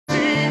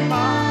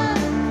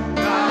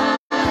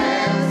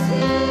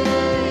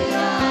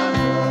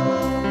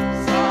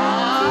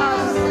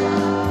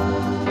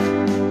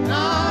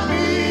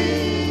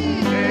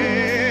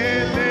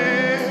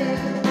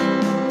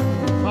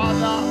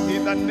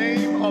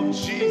of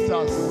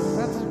Jesus,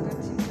 Baba,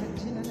 katika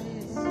jina la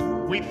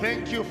Yesu, we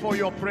thank you for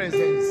your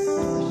presence.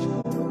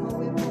 tunakushukuru kwa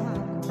uwepo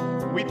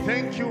wako. We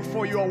thank you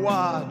for your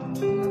word.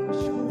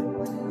 Tunakushukuru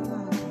kwa neno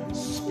lako.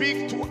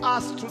 Speak to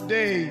us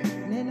today.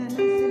 Nena nasi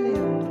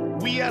leo.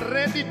 We are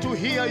ready to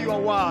hear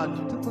your word.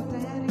 Tuko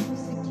tayari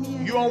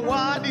kusikia. Your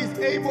word is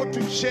able to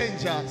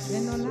change us.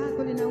 Neno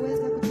lako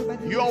linaweza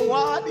kutubadilisha. Your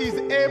word is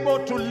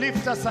able to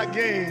lift us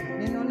again.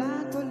 Neno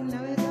lako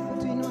linaweza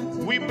kutuinua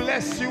tena. We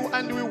bless you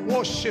and we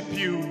worship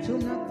you.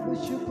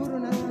 Tunakushukuru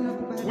na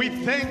tunakubariki. We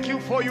thank you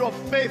for your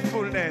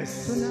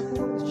faithfulness.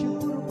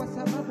 Tunakushukuru kwa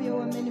sababu ya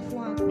uaminifu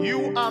wako.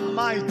 You are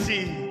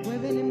mighty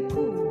Wewe ni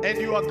mkuu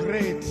and you are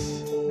great.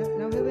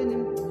 na wewe ni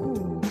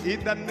mkuu. In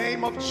the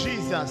name of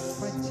Jesus,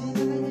 Kwa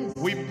jina la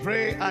Yesu we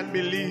pray and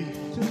believe.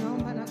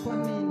 tunaomba na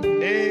kuamini.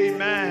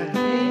 Amen.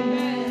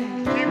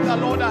 Amen. Give the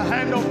Lord a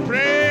hand of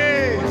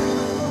praise.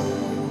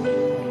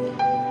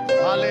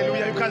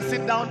 Hallelujah. You can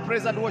sit down,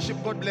 praise and worship.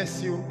 God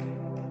bless you.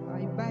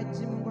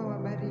 Waibaji, Mungu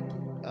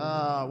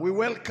awabariki. We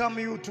welcome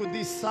you to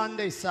this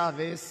Sunday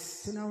service,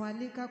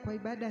 Tunawaalika kwa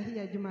ibada hii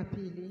ya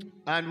Jumapili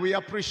and we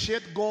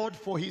appreciate God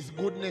for His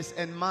goodness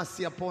and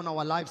mercy upon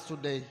our lives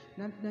today.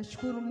 na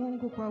tunashukuru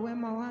Mungu kwa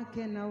wema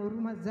wake na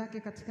huruma zake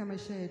katika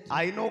maisha yetu.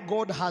 I know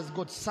God has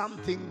got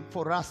something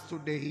for us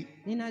today.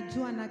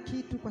 Ninajua na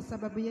kitu kwa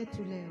sababu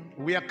yetu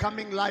leo. We are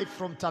coming live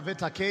from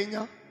Taveta,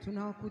 Kenya.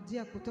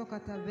 Tunawakujia kutoka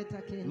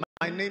Taveta, Kenya.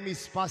 My name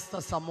is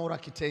Pastor Samora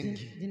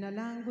Kitengi, Jina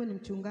langu ni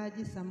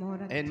mchungaji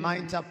Samora and my Kitengi.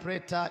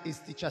 interpreter is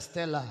Teacher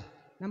Stella.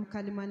 Na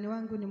mkalimani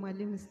wangu ni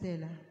mwalimu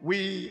Stella.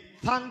 We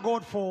thank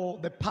God for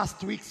the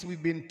past weeks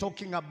we've been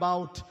talking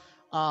about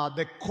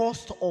the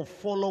cost of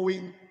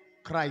following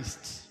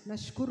Christ.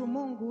 Nashukuru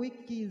Mungu,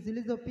 wiki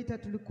zilizopita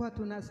tulikuwa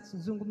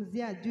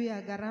tunazungumzia juu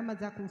ya gharama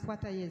za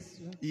kumfuata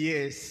Yesu.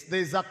 Yes,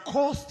 there's a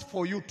cost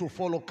for you to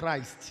follow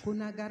Christ.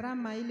 Kuna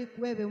gharama ili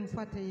wewe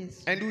umfuate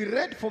Yesu. And we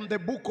read from the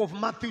book of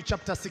Matthew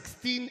chapter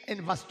 16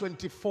 and verse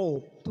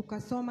 24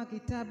 Tukasoma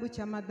kitabu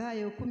cha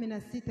Mathayo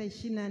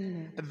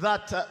 16:24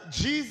 that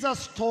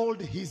Jesus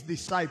told his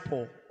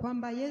disciple,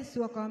 kwamba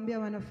Yesu akawaambia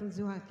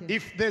wanafunzi wake,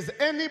 if there's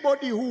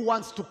anybody who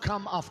wants to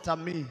come after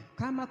me,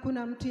 kama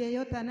kuna mtu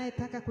yeyote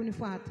anayetaka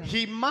kunifuata,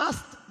 he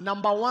must,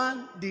 number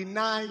one,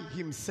 deny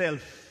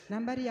himself.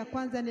 nambari ya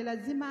kwanza ni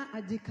lazima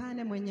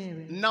ajikane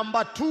mwenyewe.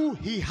 Number two,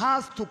 he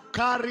has to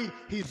carry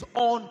his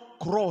own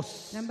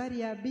cross. Nambari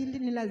ya pili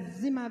ni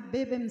lazima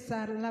bebe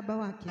msalaba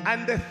wake.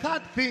 And the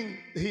third thing,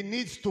 he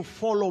needs to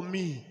follow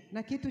me.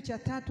 Na kitu cha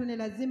tatu ni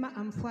lazima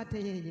amfuate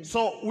yeye.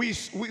 So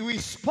we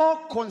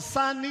spoke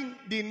concerning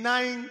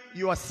denying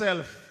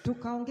yourself.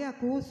 Tukaongea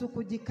kuhusu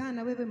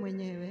kujikana wewe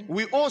mwenyewe.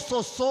 We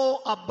also saw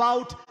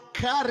about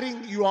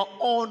carrying your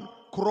own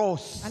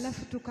cross.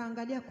 Alafu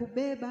tukaangalia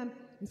kubeba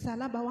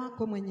msalaba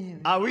wako mwenyewe.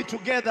 Are we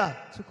together?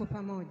 Tuko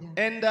pamoja.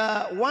 And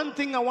one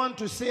thing I want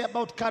to say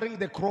about carrying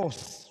the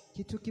cross.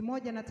 Kitu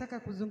kimoja nataka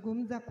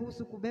kuzungumza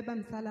kuhusu kubeba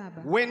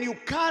msalaba. When you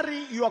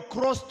carry your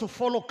cross to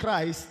follow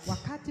Christ,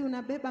 Wakati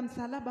unabeba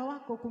msalaba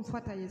wako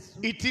kumfuata Yesu,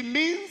 it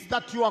means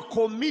that you are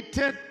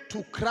committed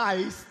to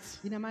Christ,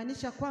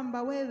 inamaanisha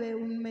kwamba wewe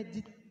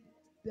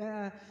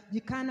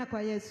umejikana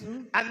kwa Yesu,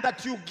 and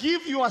that you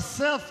give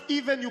yourself,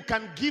 even you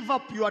can give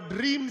up your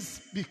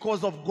dreams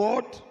because of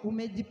God.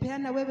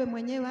 umejipeana wewe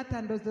mwenyewe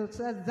hata ndoto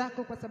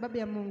zako kwa sababu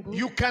ya Mungu.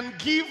 You can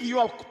give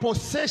your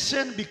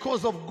possession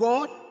because of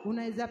God.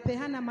 Unaweza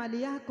peana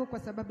mali yako kwa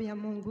sababu ya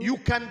Mungu. You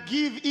can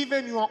give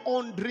even your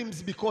own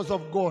dreams because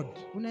of God.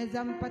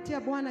 Unaweza mpatia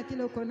Bwana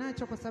kile uko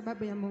nacho kwa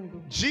sababu ya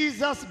Mungu.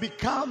 Jesus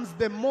becomes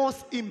the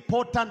most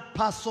important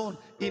person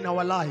in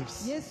our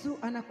lives. Yesu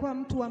anakuwa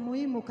mtu wa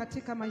muhimu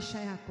katika maisha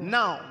yako.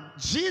 Now,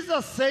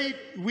 Jesus said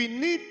we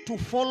need to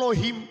follow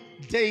him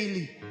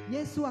daily.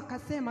 Yesu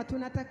akasema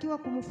tunatakiwa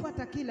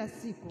kumfuata kila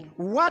siku.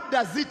 What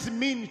does it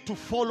mean to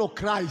follow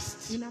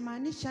Christ?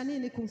 Inamaanisha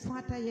nini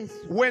kumfuata Yesu?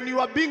 When you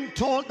are being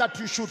told that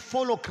you should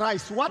follow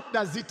Christ, what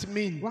does it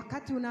mean?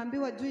 Wakati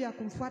unaambiwa juu ya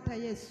kumfuata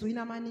Yesu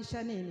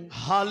inamaanisha nini?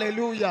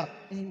 Hallelujah.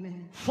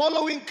 Amen.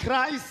 Following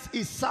Christ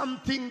is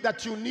something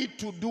that you need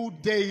to do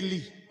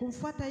daily.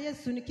 Kumfuata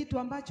Yesu ni kitu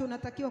ambacho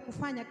unatakiwa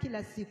kufanya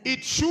kila siku.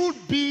 It should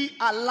be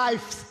a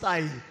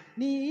lifestyle.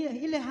 Ni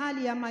ile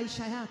hali ya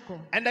maisha yako.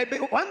 And I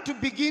want to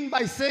begin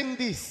by saying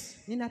this.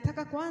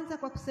 Ninataka kuanza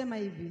kwa kusema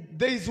hivi.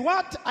 There is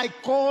what I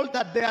call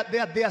that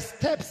there are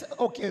steps,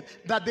 okay,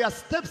 that there are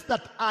steps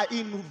that are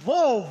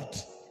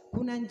involved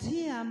Kuna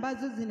njia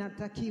ambazo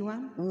zinatakiwa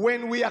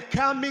when we are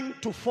coming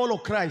to follow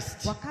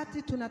Christ.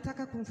 wakati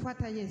tunataka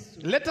kumfuata Yesu.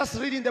 Let us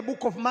read in the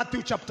book of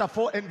Matthew chapter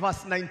 4 and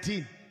verse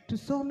 19.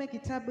 Tusome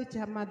kitabu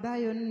cha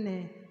Mathayo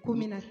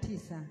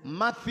 4:19.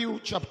 Matthew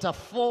chapter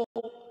 4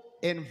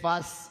 and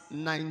verse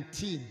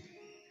 19.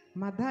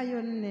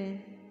 Mathayo 4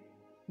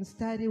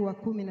 mstari wa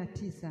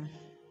 19.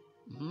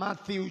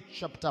 Matthew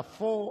chapter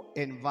 4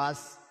 and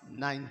verse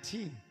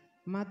 19.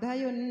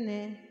 Mathayo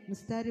 4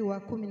 mstari wa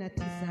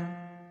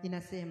 19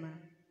 inasema,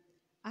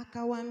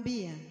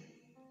 akawaambia,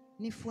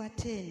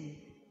 nifuateni,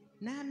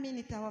 nami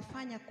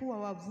nitawafanya kuwa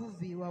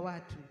wavuvi wa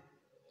watu.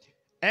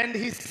 And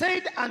he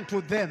said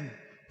unto them,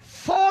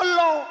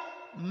 follow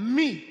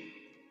me,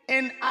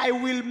 and I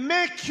will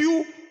make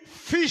you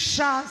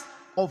fishers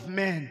of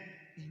men.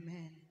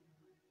 Amen.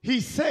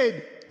 He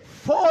said,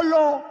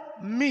 follow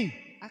me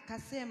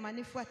Akasema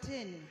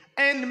nifuateni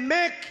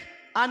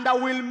and I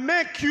will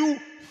make you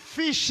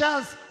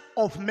fishers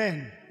of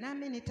men.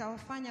 nami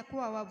nitawafanya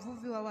kuwa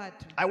wavuvi wa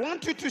watu. I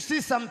want you to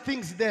see some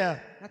things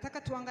there.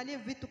 Nataka tuangalie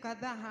vitu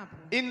kadhaa hapo.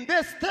 In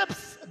the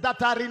steps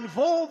that are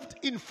involved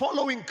in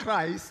following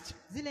Christ,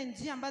 Zile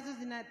njia ambazo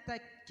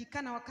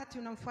zinatakikana wakati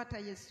unamfuata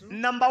Yesu.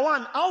 number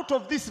one, out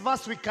of this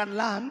verse we can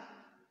learn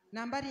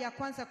Nambari ya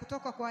kwanza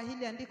kutoka kwa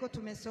hili andiko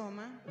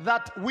tumesoma,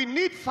 that we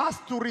need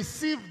first to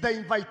receive the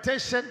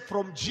invitation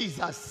from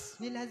Jesus.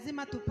 ni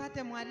lazima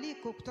tupate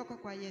mwaliko kutoka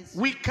kwa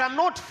Yesu. We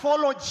cannot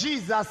follow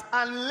Jesus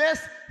unless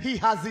he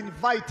has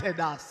invited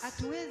us.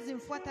 Hatuwezi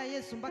mfuata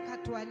Yesu mpaka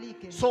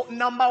tualike. So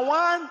number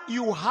one,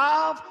 you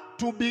have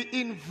to be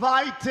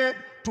invited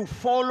to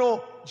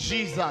follow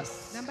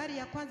Jesus. Nambari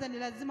ya kwanza ni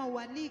lazima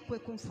ualikwe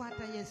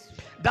kumfuata Yesu.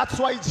 That's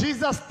why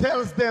Jesus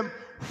tells them,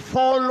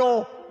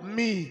 follow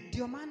me,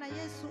 Ndio maana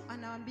Yesu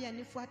anawaambia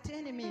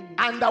nifuateni mimi,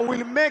 and I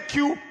will make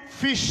you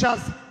fishers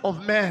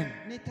of men.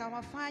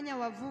 nitawafanya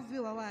wavuvi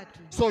wa watu.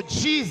 So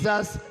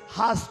Jesus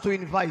has to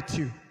invite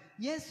you.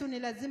 Yesu ni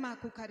lazima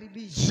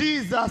akukaribishe.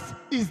 Jesus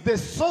is the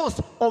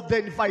source of the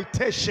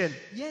invitation,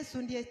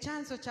 Yesu ndiye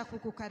chanzo cha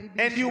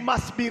kukukaribisha. and you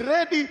must be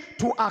ready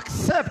to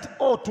accept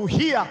or to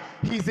hear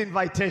his Ni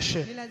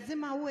invitation.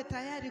 lazima uwe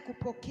tayari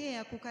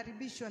kupokea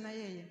kukaribishwa na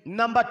yeye.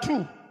 Number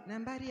two,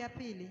 Nambari ya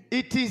pili,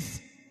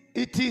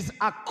 it is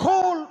a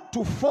call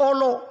to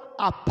follow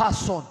a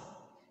person.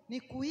 ni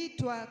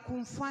kuitwa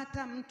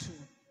kumfuata mtu.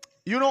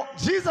 You know,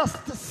 Jesus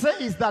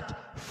says that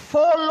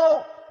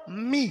follow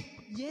me.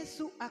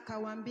 Yesu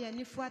akawaambia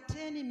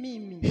nifuateni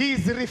mimi. He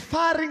is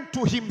referring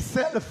to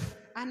himself.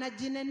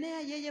 Anajinenea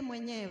yeye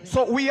mwenyewe.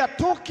 So we are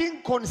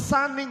talking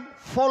concerning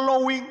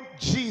following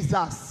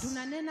Jesus.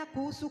 Tunanena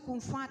kuhusu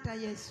kumfuata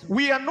Yesu.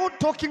 We are not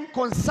talking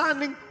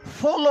concerning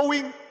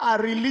following a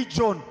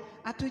religion.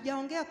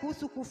 Hatujaongea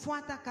kuhusu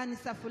kufuata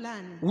kanisa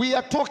fulani. We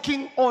are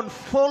talking on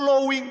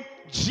following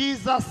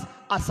Jesus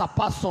as a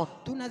person.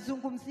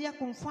 Tunazungumzia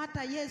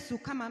kumfuata Yesu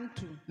kama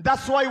mtu.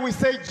 That's why we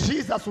say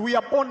Jesus, we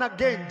are born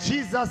again.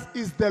 Jesus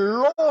is the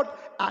Lord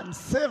and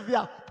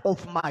Savior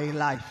of my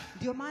life.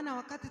 Ndio maana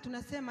wakati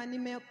tunasema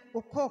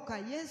nimeokoka,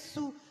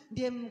 Yesu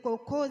ndiye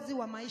mwokozi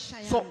wa maisha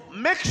yangu. So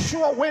make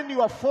sure when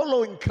you are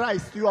following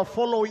Christ, you are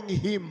following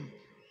him.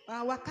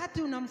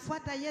 Wakati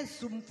unamfuata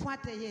Yesu,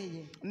 mfuate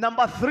yeye.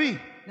 Number three,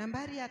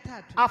 Nambari ya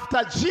tatu,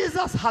 after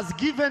Jesus has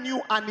given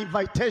you an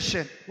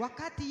invitation,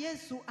 wakati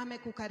Yesu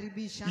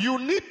amekukaribisha, you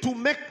need to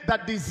make the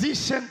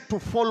decision to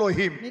follow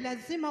him. ni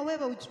lazima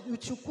wewe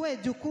uchukue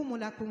jukumu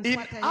la In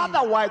kumfuata other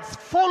yeye. words,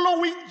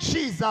 following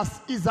Jesus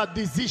is a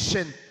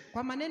decision.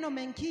 Kwa maneno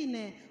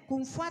mengine,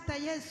 kumfuata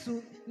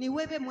Yesu ni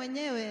wewe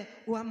mwenyewe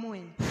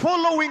uamue.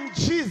 Following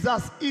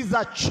Jesus is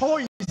a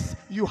choice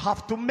you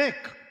have to make.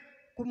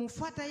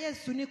 Kumfuata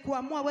Yesu ni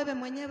kuamua wewe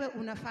mwenyewe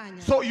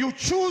unafanya. So you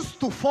choose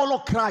to follow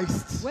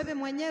Christ. Wewe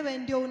mwenyewe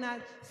ndio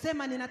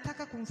unasema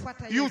ninataka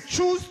kumfuata You Yesu.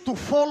 choose to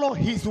follow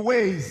his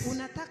ways.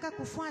 Unataka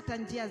kufuata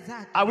njia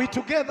zake. Are we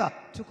together?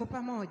 Tuko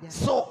pamoja.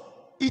 So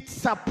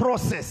it's a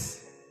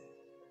process.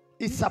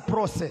 It's a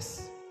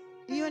process.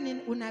 Hiyo ni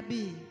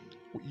unabii.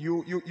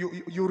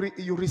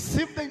 You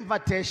receive the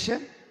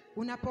invitation.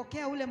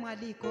 Unapokea ule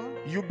mwaliko,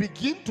 You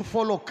begin to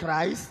follow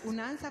Christ.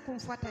 unaanza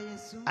kumfuata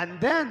Yesu. And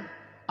then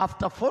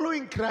after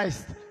following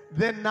Christ,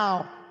 then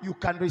now you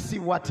can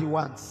receive what he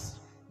wants.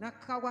 Na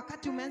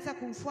wakati umeanza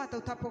kumfuata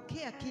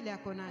utapokea kile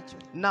ako nacho.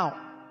 Now,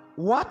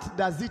 what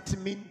does it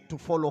mean to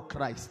follow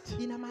Christ?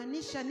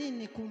 Inamaanisha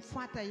nini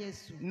kumfuata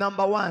Yesu?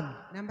 Number one,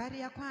 Nambari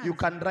ya kwanza, you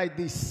can write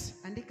this.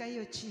 andika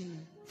hiyo chini.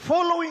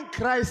 Following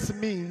Christ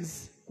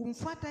means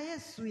Kumfuata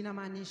Yesu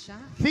inamaanisha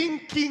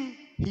thinking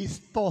his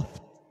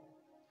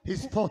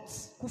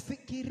thoughts,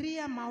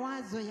 kufikiria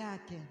mawazo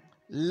yake.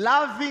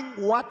 loving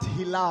what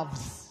he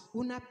loves,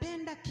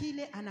 Unapenda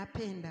kile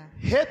anapenda.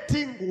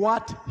 hating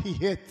what he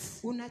hates.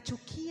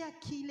 Unachukia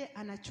kile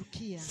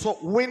anachukia. So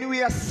when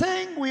we are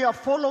saying we are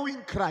following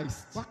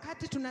Christ,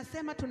 Wakati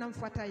tunasema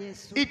tunamfuata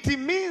Yesu, it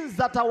means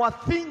that our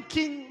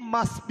thinking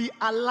must be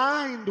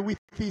aligned with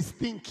his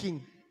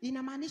thinking.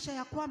 inamaanisha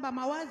ya kwamba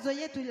mawazo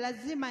yetu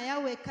lazima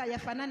yawe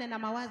yafanane na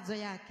mawazo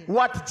yake.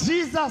 What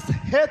Jesus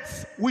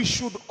hates, we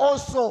should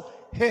also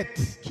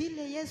hate.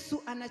 Kile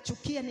Yesu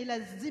anachukia ni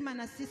lazima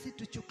na sisi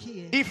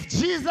tuchukie. If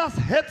Jesus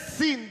hates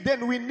sin,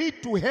 then we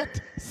need to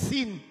hate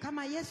sin.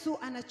 Kama Yesu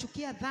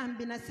anachukia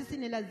dhambi, na sisi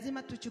ni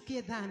lazima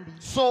tuchukie dhambi.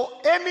 So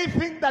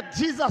anything that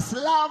Jesus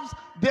loves,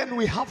 then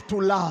we have to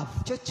love.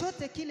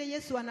 Chochote kile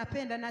Yesu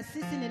anapenda, na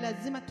sisi ni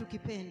lazima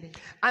tukipende.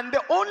 And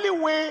the only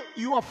way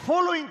you are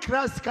following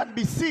Christ can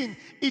be seen,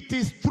 it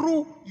is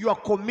through your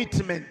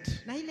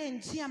commitment. Na ile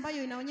njia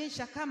ambayo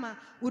inaonyesha kama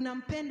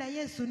unampenda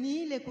Yesu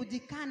ni ile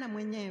kujikana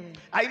mwenyewe.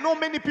 I know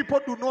many people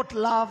do not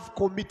love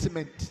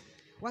commitment.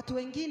 Watu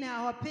wengine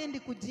hawapendi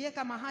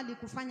kujiweka mahali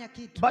kufanya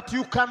kitu. But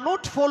you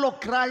cannot follow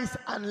Christ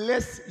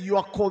unless you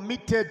are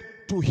committed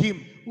to him.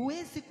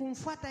 Huwezi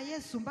kumfuata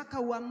Yesu mpaka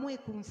uamue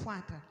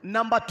kumfuata.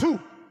 Number two,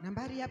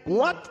 Nambari ya pili.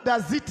 What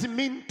does it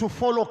mean to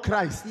follow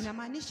Christ?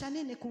 Inamaanisha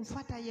nini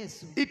kumfuata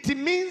Yesu? It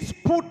means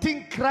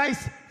putting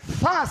Christ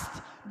first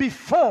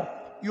before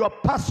your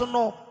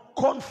personal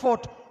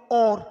comfort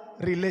or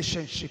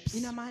relationships.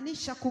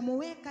 Inamaanisha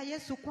kumuweka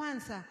Yesu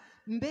kwanza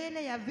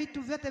mbele ya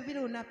vitu vyote vile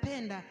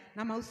unapenda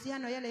na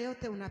mahusiano yale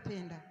yote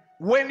unapenda.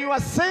 When you are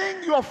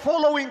saying you are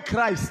following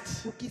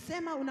Christ,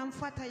 Ukisema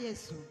unamfuata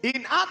Yesu,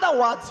 in other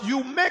words,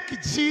 you make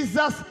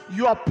Jesus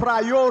your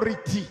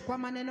priority. kwa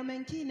maneno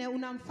mengine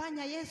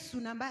unamfanya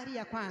Yesu nambari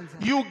ya kwanza.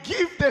 You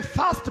give the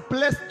first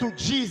place to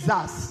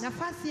Jesus.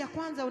 Nafasi ya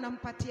kwanza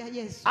unampatia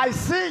Yesu. I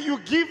say you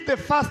give the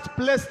first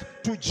place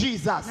to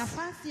Jesus.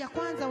 Nafasi ya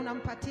kwanza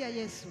unampatia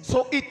Yesu.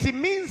 So it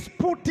means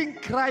putting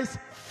Christ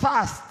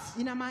first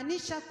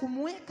Inamaanisha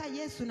kumweka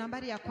Yesu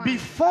nambari ya kwanza.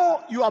 before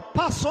your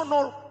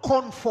personal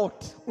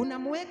comfort.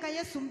 Unamweka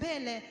Yesu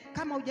mbele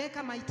kama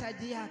hujaweka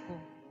mahitaji yako.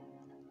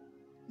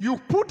 You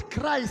put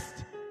Christ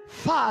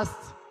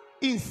first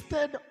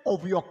instead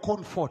of your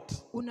comfort.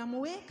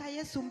 Unamweka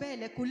Yesu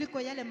mbele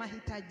kuliko yale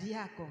mahitaji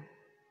yako.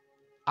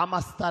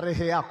 Ama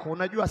starehe yako.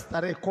 Unajua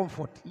starehe,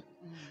 comfort.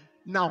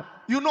 Now,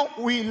 you know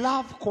we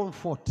love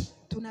comfort.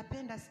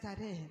 Tunapenda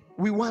starehe.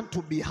 We want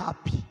to be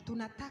happy.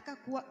 Tunataka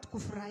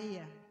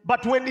kufurahia.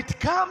 But when it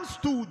comes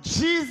to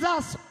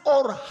Jesus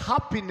or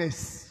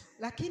happiness,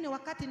 Lakini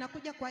wakati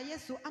inakuja kwa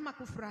Yesu ama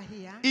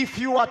kufurahia, if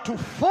you are to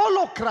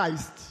follow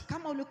Christ,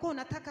 kama ulikuwa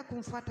unataka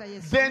kumfuata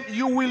Yesu, then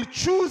you will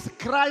choose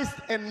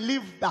Christ and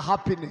live the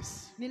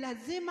happiness. ni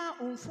lazima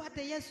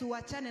umfuate Yesu,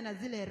 uachane na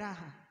zile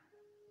raha.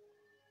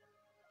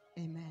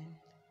 Amen.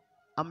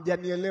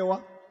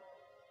 Amjanielewa?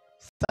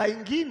 Saa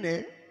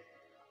ingine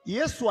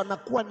Yesu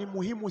anakuwa ni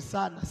muhimu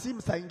sana,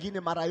 si saa ingine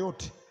mara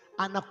yote.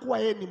 Anakuwa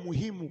yeye ni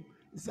muhimu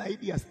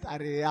zaidi ya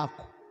starehe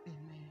yako.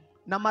 Amen.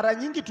 Na mara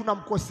nyingi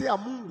tunamkosea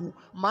Mungu,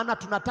 maana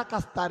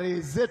tunataka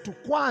starehe zetu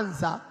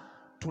kwanza,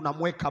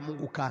 tunamweka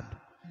Mungu kando.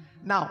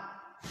 Now,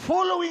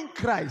 following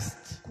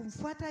Christ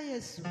Kumfuata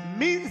Yesu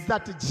means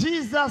that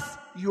Jesus,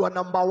 you are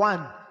number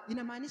one.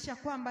 inamaanisha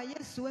kwamba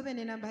Yesu wewe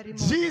ni nambari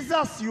moja.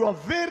 Jesus, you are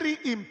very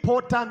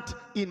important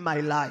in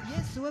my life.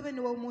 Yesu wewe ni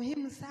wa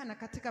umuhimu sana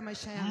katika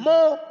maisha yangu.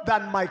 More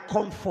than my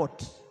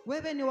comfort.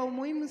 Wewe ni wa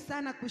umuhimu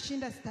sana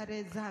kushinda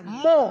starehe zangu.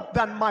 More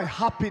than my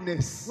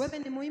happiness. Wewe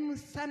ni muhimu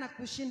sana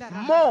kushinda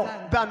raha More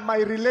zangu. than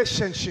my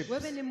relationship.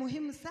 Wewe ni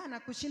muhimu sana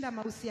kushinda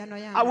mahusiano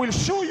I yangu. will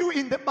show you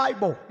in the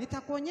Bible.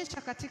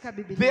 Nitakuonyesha katika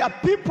There Biblia. are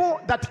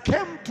people that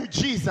came to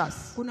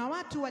Jesus Kuna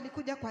watu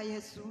walikuja kwa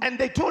Yesu and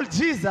they told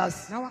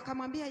Jesus, na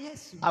wakamwambia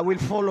Yesu, I will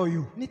follow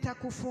you.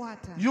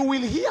 nitakufuata. You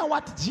will hear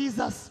what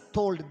Jesus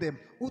told them.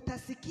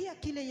 Utasikia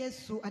kile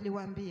Yesu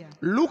aliwaambia.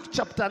 Luke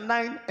chapter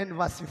 9 and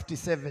verse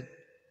 57.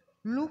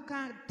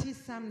 Luka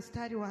 9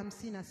 mstari wa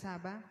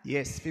 57.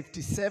 Yes,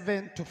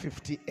 57 to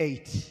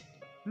 58.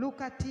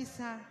 Luka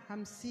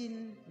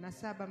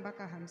 9:57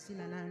 mpaka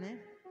 58.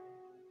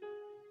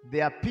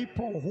 There are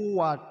people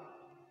who are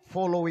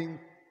following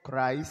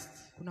Christ.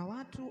 Kuna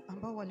watu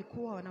ambao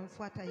walikuwa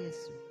wanamfuata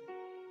Yesu.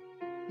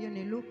 Hiyo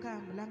ni Luka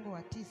mlango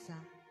wa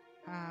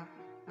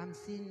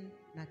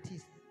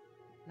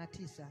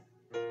 9:59.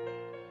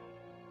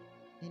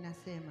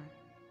 Inasema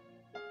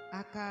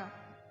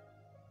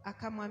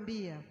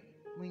akamwambia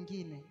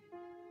mwingine,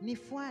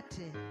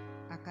 nifuate.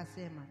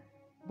 Akasema,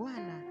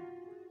 Bwana,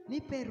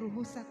 nipe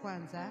ruhusa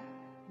kwanza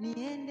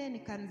niende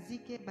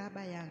nikamzike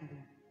baba yangu.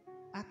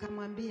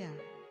 Akamwambia,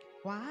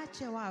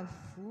 waache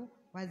wafu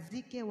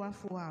wazike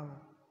wafu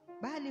wao,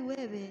 bali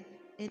wewe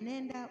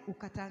enenda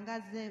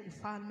ukatangaze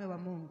ufalme wa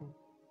Mungu.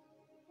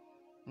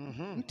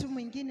 Mtu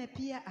mwingine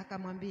pia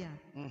akamwambia,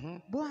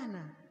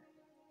 Bwana,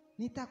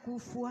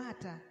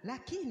 nitakufuata,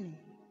 lakini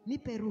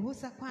nipe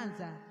ruhusa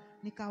kwanza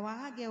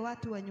nikawaage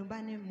watu wa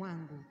nyumbani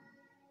mwangu.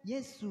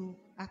 Yesu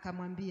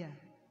akamwambia,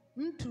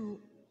 mtu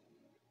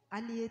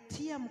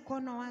aliyetia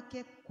mkono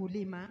wake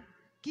kulima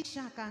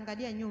kisha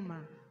akaangalia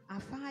nyuma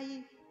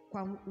afai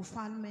kwa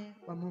ufalme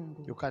wa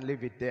Mungu. You can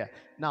leave it there.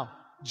 Now,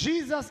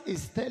 Jesus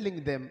is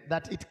telling them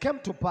that it came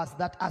to pass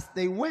that as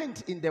they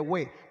went in the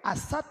way, a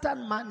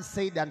certain man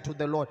said unto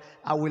the Lord,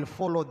 I will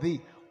follow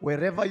thee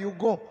wherever you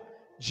go.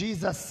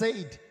 Jesus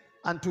said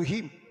unto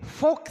him,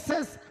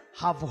 foxes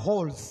have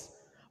holes,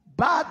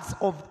 birds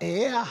of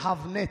the air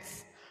have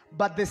nets,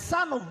 but the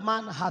Son of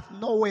Man hath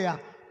nowhere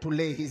to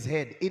lay his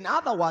head. In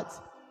other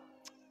words,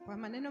 Kwa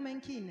maneno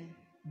mengine,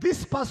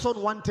 this person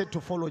wanted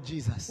to follow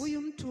Jesus,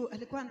 huyu mtu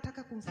alikuwa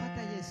anataka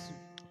kumfuata Yesu,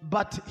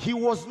 but he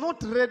was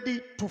not ready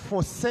to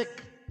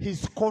forsake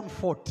his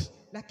comfort.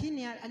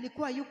 lakini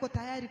alikuwa yuko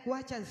tayari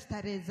kuacha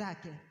starehe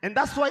zake. And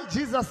that's why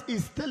Jesus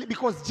is telling,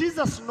 because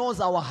Jesus knows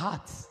our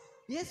hearts.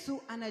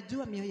 Yesu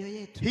anajua mioyo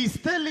yetu.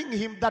 He's telling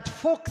him that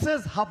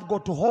foxes have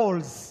got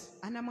holes,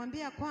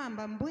 Anamwambia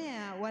kwamba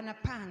mbweha wana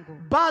pango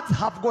birds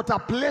have got a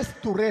place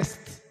to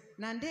rest,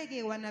 na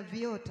ndege wana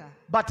viota,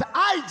 but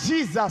I,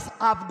 Jesus,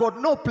 have got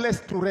no place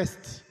to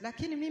rest.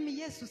 lakini mimi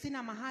Yesu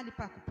sina mahali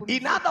pa In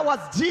kupumzika. other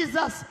words,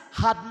 Jesus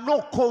had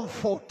no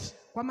comfort.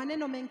 Kwa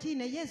maneno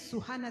mengine, Yesu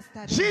hana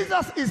starehe.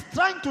 Jesus is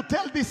trying to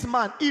tell this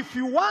man, if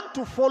you want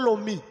to follow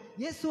me,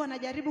 Yesu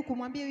anajaribu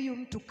kumwambia huyu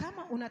mtu,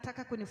 kama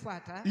unataka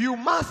kunifuata, you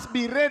must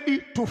be ready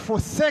to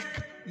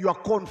forsake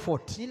your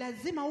comfort. ni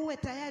lazima uwe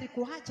tayari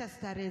kuacha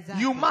starehe zako.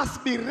 You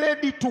must be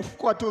ready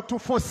to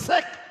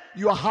forsake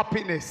your Ni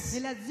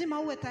happiness. lazima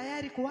uwe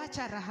tayari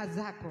kuacha raha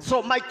zako.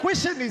 So my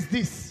question is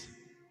this: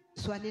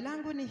 Swali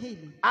langu ni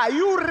hili, are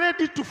you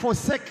ready to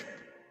forsake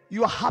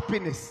your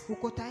happiness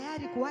uko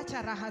tayari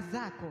kuacha raha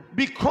zako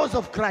because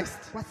of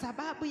Christ? kwa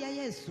sababu ya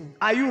Yesu?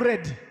 Are you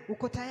ready?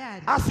 Uko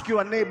tayari? Ask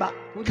your neighbor,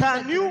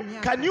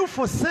 can you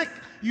forsake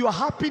your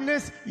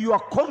happiness, your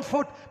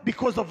comfort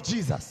because of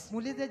Jesus?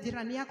 Muulize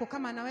jirani yako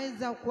kama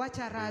anaweza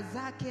kuacha raha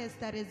zake,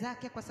 starehe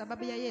zake kwa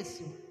sababu ya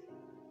Yesu.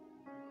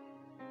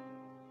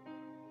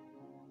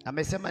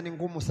 Amesema ni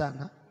ngumu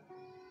sana.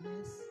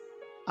 Yes.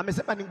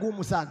 Amesema ni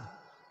ngumu sana.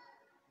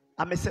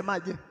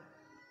 Amesemaje?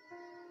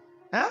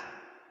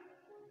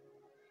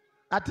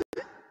 Ati?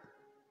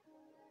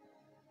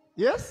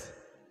 Yes?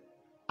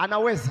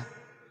 Anaweza.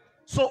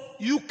 So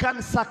you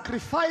can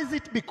sacrifice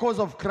it because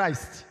of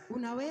Christ.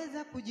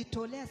 Unaweza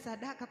kujitolea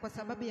sadaka kwa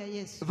sababu ya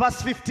Yesu.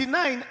 Verse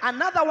 59,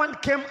 another one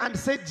came and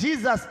said,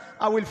 Jesus,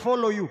 I will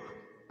follow you.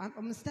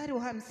 Mstari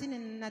wa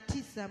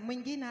 59,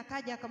 mwingine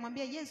akaja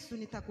akamwambia Yesu,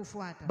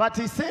 nitakufuata. But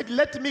he said,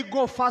 let me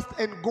go first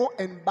and go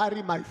and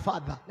bury my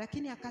father.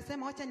 Lakini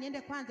akasema wacha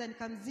niende kwanza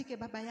nikamzike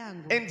baba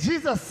yangu. And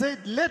Jesus said,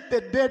 let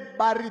the dead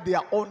bury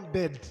their own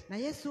dead. Na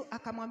Yesu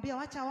akamwambia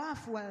wacha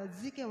wafu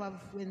wazike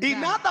wafu wenzao.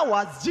 In other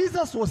words,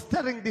 Jesus was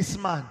telling this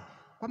man,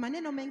 kwa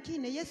maneno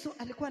mengine Yesu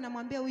alikuwa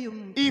anamwambia huyu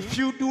mtu, if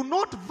you do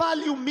not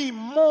value me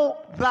more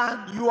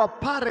than your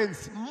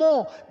parents,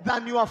 more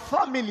than your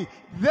family,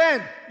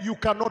 then you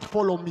cannot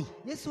follow me.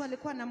 Yesu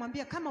alikuwa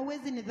anamwambia kama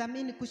huwezi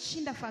nidhamini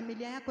kushinda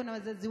familia yako na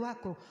wazazi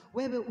wako,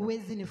 wewe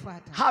huwezi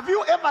nifuata. Have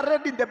you ever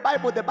read in the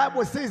Bible? The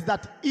Bible says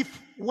that if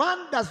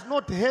one does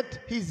not hate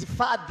his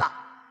father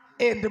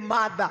and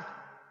mother,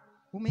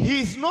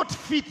 he is not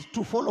fit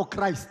to follow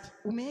Christ.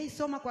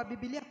 Umeisoma kwa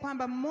Biblia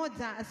kwamba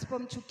mmoja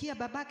asipomchukia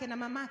babake na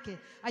mamake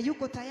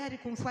hayuko tayari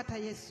kumfuata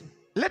Yesu.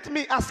 Let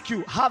me ask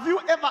you, have you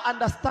ever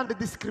understood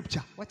this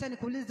scripture? Wacha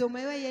nikuulize,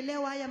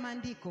 umeelewa haya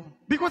maandiko?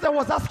 Because I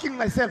was asking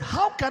myself,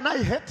 how can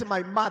I hate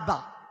my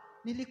mother?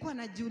 Nilikuwa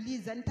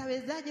najiuliza,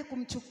 nitawezaje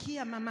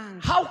kumchukia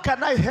mamangu? How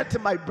can I hate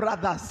my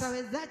brothers?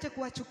 Nitawezaje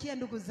kuwachukia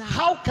ndugu zangu?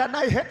 How can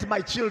I hate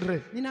my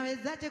children?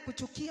 Ninawezaje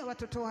kuchukia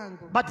watoto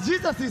wangu? But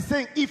Jesus is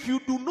saying, if you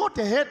do not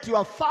hate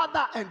your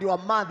father and your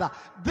mother,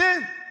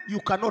 then you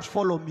cannot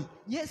follow me.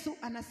 Yesu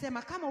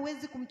anasema kama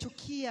huwezi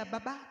kumchukia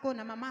babako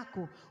na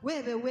mamako,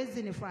 wewe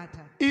huwezi nifuata.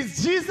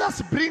 Is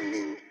Jesus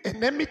bringing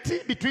enmity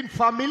between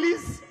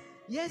families?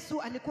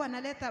 Yesu alikuwa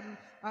analeta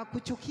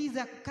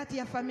kuchukiza kati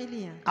ya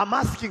familia. I'm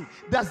asking,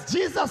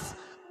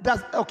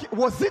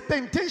 was it the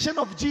intention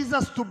of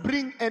Jesus to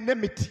bring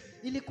enmity?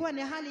 Ilikuwa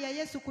ni hali ya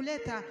Yesu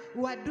kuleta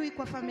uadui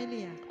kwa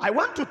familia. I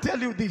want to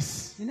tell you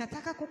this.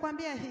 Ninataka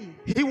kukwambia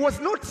hii. He was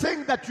not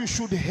saying that you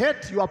should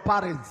hate your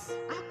parents.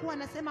 Hakuwa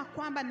anasema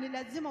kwamba ni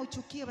lazima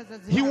uchukie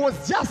wazazi He wako.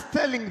 was just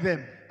telling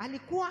them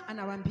Alikuwa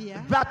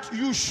anawaambia that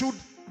you should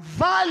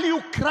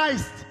value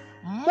Christ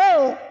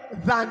more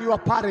than your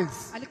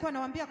parents. Alikuwa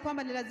anawaambia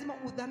kwamba ni lazima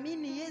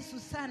udhamini Yesu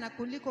sana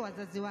kuliko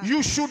wazazi wako.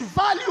 You should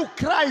value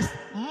Christ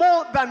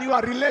more than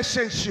your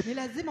relationship. Ni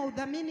lazima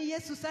udhamini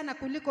Yesu sana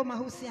kuliko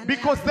mahusiano.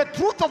 Because the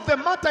truth of the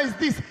matter is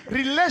this,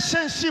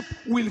 relationship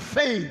will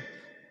fail.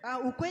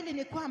 Ukweli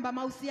ni kwamba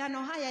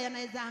mahusiano haya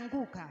yanaweza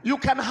anguka. You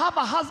can have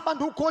a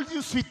husband who calls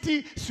you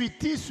sweetie,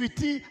 sweetie,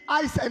 sweetie,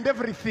 ice and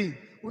everything.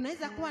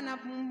 Unaweza kuwa na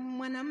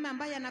mwanamume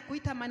ambaye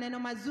anakuita maneno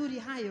mazuri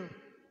hayo,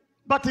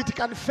 but it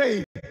can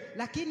fail.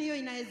 Lakini hiyo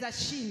inaweza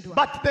shindwa.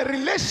 But the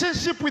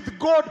relationship with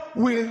God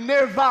will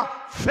never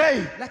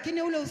fail.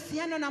 Lakini ule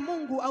uhusiano na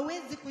Mungu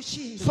hauwezi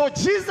kushindwa. So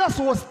Jesus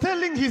was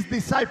telling his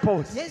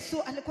disciples,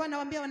 Yesu alikuwa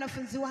anawaambia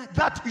wanafunzi wake,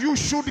 that you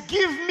should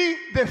give me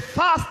the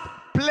first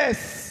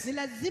place. Ni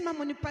lazima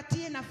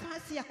munipatie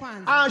nafasi ya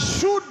kwanza. I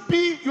should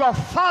be your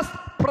first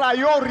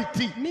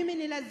priority. Mimi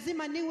ni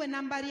lazima niwe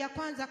nambari ya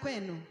kwanza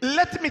kwenu.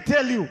 Let me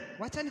tell you,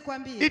 wacha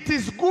nikwambie, it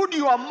is good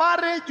you are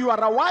married, you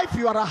are a wife,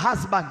 you are a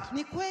husband.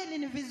 Ni kweli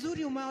ni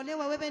vizuri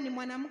umeolewa, wewe ni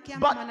mwanamke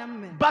ama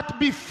mwanamume. But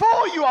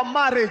before your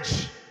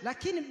marriage,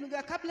 lakini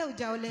kabla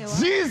hujaolewa,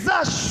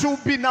 Jesus should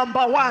be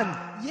number one.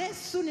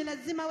 Yesu ni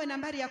lazima awe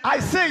nambari ya I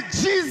kwanza. say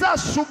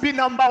Jesus should be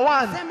number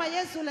one. Nasema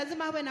Yesu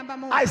lazima awe namba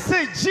moja. I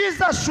say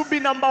Jesus should be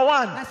number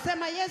one.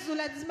 Nasema Yesu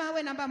lazima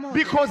awe namba moja.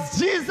 Because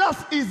Jesus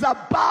is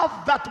above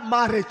that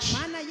marriage.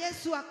 Maana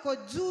Yesu ako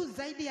juu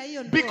zaidi ya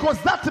hiyo ndoa. Because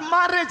that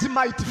marriage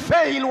might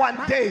fail one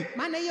day.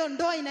 Maana hiyo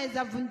ndoa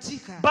inaweza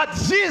vunjika. But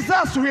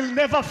Jesus will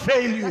never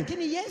fail you.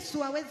 Lakini Yesu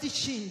hawezi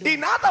shindwa.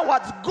 In other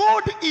words,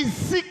 God is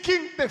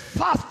seeking the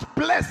first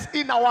place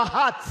in our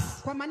hearts.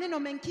 Kwa maneno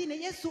mengine,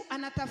 Yesu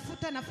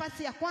anatafuta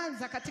nafasi ya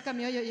kwanza katika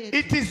mioyo yetu.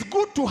 It is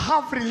good to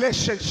have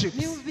relationships,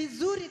 Ni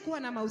vizuri kuwa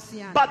na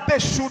mahusiano. but they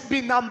should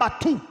be number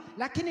two.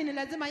 lakini ni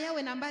lazima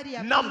yawe nambari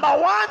ya Number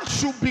one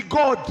should be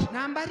God.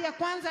 nambari ya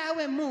kwanza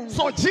yawe Mungu.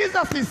 So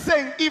Jesus is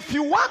saying, if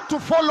you want to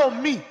follow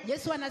me,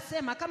 Yesu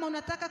anasema kama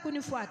unataka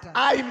kunifuata,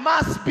 I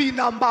must be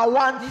number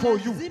one for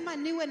you. lazima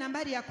niwe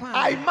nambari ya kwanza.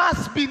 I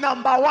must be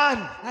number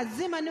one.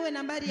 Lazima niwe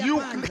nambari ya You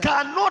kwanza.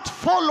 cannot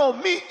follow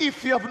me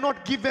if you have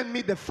not given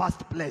me the first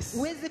place.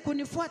 Huwezi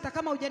kunifuata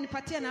kama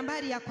hujanipatia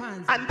nambari ya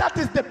kwanza. And that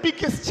is the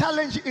biggest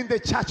challenge in the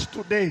church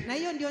today. Na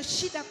hiyo ndio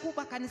shida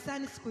kubwa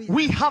kanisani siku hizi.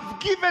 We have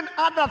given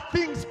other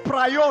things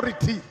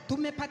priority.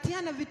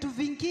 Tumepatiana vitu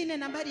vingine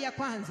nambari ya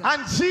kwanza.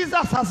 And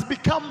Jesus has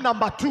become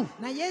number two.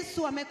 Na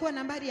Yesu amekuwa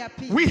nambari ya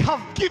pili. We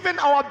have given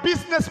our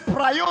business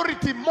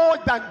priority more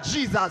than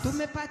Jesus.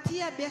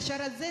 Tumepatia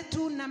biashara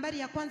zetu nambari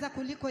ya kwanza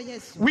kuliko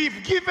Yesu.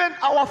 We've given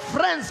our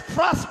friends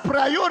first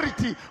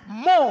priority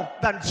more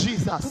than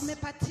Jesus.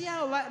 Tumepatia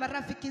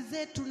rafiki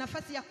zetu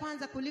nafasi ya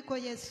kwanza kuliko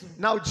Yesu.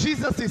 Now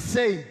Jesus is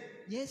saying,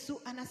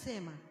 Yesu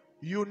anasema,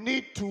 you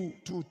need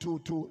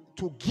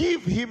to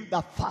give him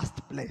the first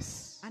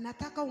place.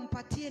 anataka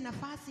umpatie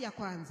nafasi ya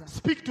kwanza.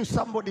 Speak to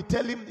somebody,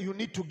 tell him you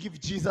need to give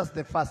Jesus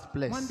the first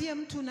place. Mwambie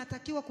mtu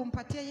unatakiwa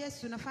kumpatia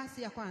Yesu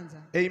nafasi ya kwanza.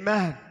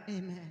 Amen.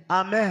 Amen.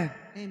 Amen.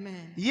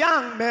 Amen.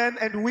 Young men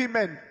and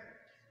women.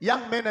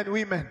 Young men and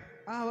women.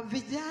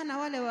 Vijana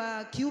wale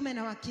wa kiume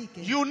na wa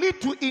kike. You need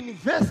to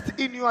invest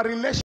in your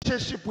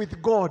relationship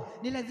with God.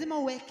 Ni lazima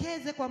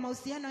uwekeze kwa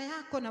mahusiano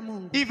yako na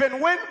Mungu. Even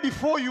when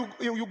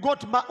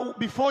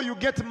before you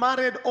get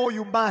married or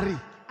you marry.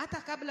 Hata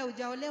kabla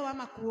hujaolewa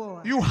ama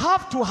kuoa. You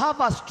have to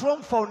have a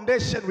strong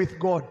foundation with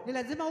God. Ni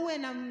lazima uwe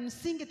na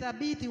msingi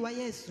thabiti wa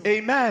Yesu.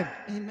 Amen.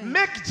 Amen.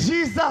 Make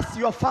Jesus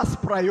your first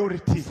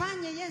priority.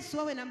 Fanye Yesu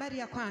awe nambari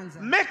ya kwanza.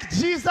 Make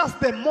Jesus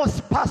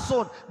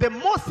the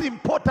most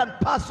important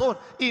person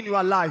in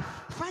your life.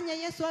 Fanye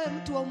Yesu awe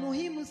mtu wa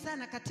muhimu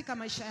sana katika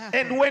maisha yako.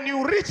 And when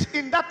you reach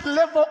in that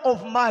level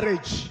of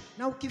marriage,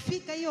 na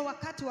ukifika hiyo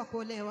wakati wa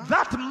kuolewa,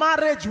 that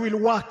marriage will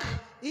work.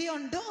 Hiyo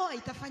ndoa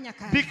itafanya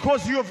kazi.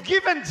 Because you have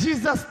given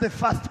Jesus the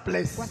first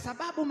place. Kwa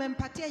sababu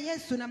umempatia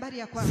Yesu nambari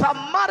ya kwanza. Some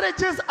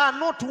marriages are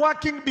not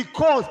working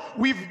because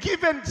we've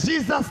given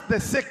Jesus the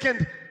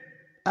second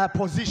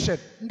position.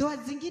 Ndoa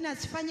zingine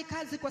hazifanyi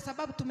kazi kwa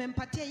sababu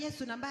tumempatia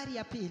Yesu nambari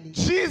ya pili.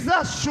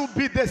 Jesus should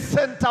be the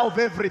center of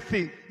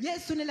everything.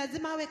 Yesu ni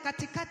lazima awe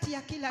katikati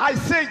ya kila I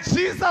kitu. say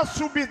Jesus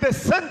should be the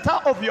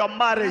center of your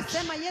marriage.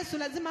 Nasema Yesu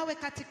lazima awe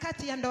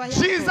katikati ya ndoa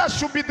yako. Jesus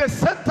should be the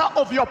center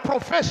of your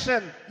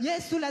profession.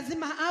 Yesu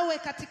lazima awe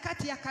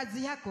katikati ya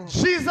kazi yako.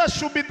 Jesus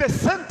should be the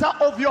center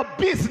of your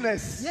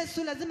business.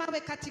 Yesu lazima awe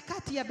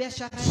katikati ya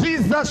biashara yako.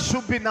 Jesus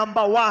should be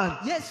number one.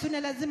 Yesu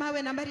ni lazima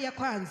awe nambari ya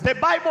kwanza. The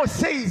Bible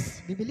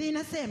says, Biblia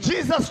inasema,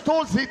 Jesus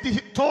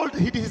told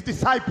his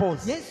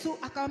disciples, Yesu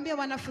akawaambia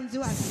wanafunzi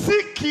wake,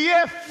 seek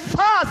ye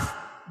first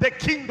the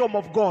kingdom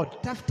of God.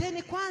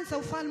 tafuteni kwanza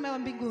ufalme wa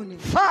mbinguni.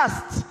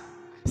 First,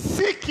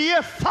 seek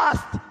ye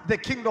first the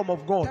kingdom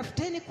of God.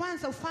 Tafuteni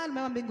kwanza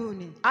ufalme wa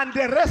mbinguni. And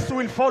the rest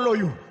will follow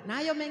you. Na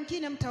hayo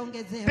mengine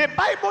mtaongezewa. The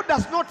Bible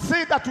does not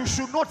say that you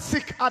should not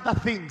seek other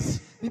things.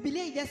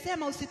 Biblia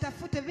haijasema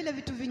usitafute vile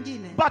vitu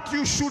vingine. But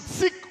you should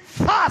seek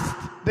first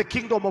the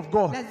kingdom of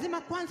God.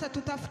 Lazima kwanza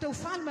tutafute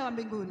ufalme wa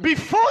mbinguni.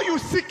 Before you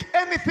seek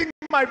anything,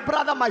 my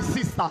brother, my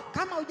sister,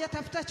 Kama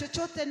hujatafuta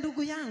chochote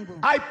ndugu yangu,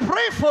 I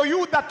pray for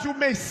you that you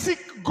may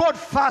seek God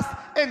first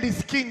and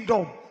his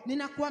kingdom.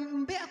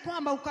 ninakuambia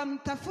kwamba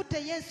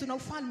ukamtafute Yesu na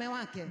ufalme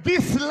wake.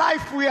 This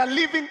life we are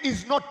living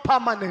is not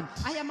permanent.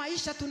 Haya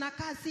maisha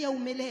tunakaa si ya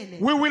umilele.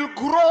 We will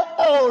grow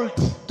old.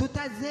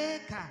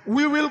 Tutazeeka.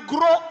 We will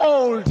grow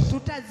old.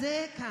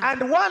 Tutazeeka.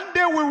 And one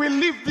day we will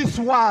leave this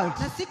world.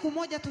 Na siku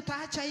moja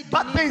tutaacha hii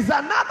But there dunia. is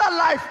another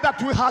life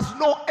that has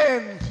no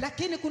end.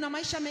 Lakini kuna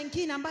maisha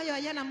mengine ambayo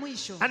hayana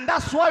mwisho. And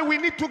that's why we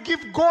need to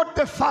give God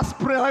the first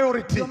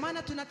priority. Ndio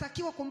maana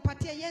tunatakiwa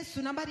kumpatia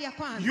Yesu nambari ya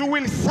kwanza. You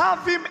will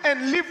serve him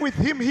and live with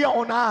him here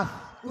on earth.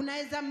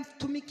 Unaweza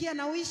mtumikia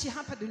na uishi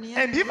hapa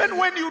duniani. And even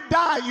when you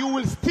die, you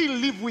will still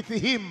live with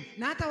him.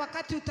 Na hata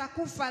wakati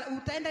utakufa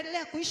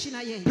utaendelea kuishi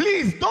na yeye.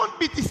 Please don't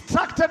be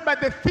distracted by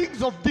the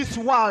things of this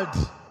world.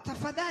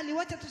 Tafadhali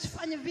wacha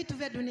tusifanye vitu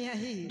vya dunia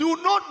hii. Do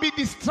not be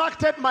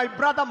distracted, my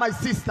brother, my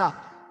sister.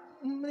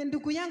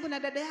 Ndugu yangu na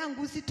dada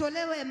yangu,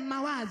 usitolewe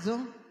mawazo.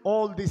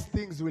 All these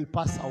things will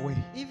pass away.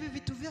 Hivi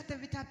vitu vyote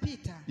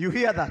vitapita. You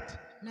hear that?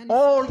 Na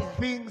All nisikia.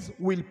 things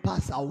will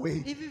pass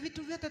away. Hivi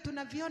vitu vyote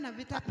tunaviona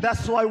vitapita.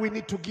 That's why we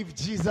need to give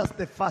Jesus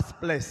the first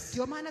place.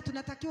 Ndio maana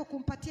tunatakiwa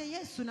kumpatia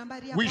Yesu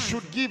nambari ya We kwanza.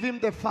 should give him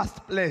the first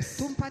place.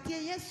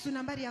 Tumpatie Yesu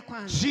nambari ya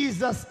kwanza.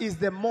 Jesus is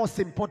the most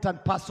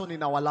important person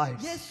in our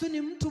lives. Yesu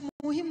ni mtu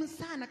muhimu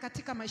sana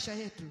katika maisha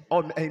yetu.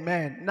 Oh,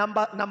 amen.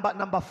 Number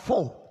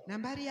 4.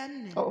 Nambari ya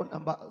 4. Oh,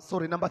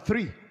 number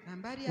 3.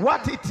 Nambari ya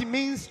What 3. it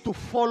means to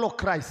follow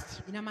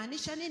Christ.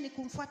 Inamaanisha nini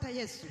kumfuata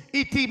Yesu?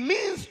 It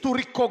means to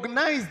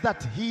recognize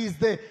that he is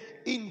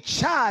in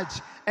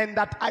charge and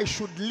that I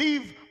should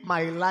live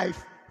my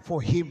life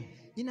for him.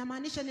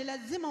 Inamaanisha ni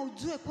lazima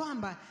ujue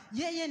kwamba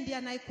yeye ndiye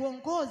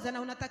anayekuongoza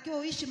na unatakiwa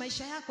uishi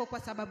maisha yako kwa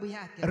sababu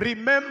yake.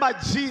 Remember,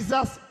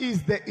 Jesus is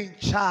in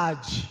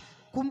charge.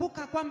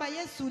 Kumbuka kwamba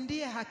Yesu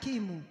ndiye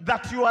hakimu.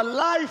 That your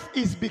life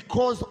is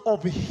because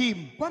of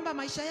him. Kwamba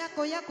maisha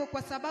yako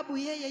kwa sababu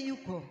yeye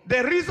yuko.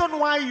 The reason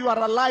why you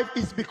are alive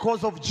is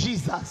because of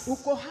Jesus.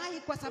 Uko hai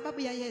kwa sababu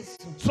ya Yesu.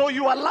 So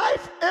your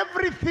life,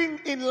 everything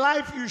in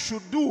life you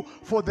should do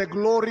for the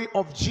glory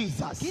of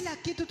Jesus. Kila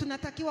kitu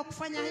tunatakiwa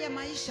kufanya haya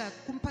maisha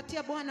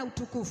kumpatia Bwana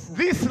utukufu.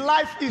 This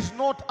life is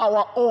not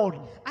our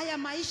own. Haya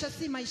maisha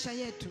si maisha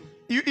yetu.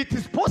 It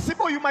is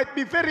possible you might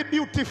be very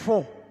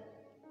beautiful.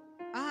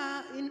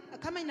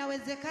 Kama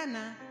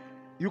inawezekana,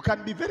 you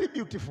can be very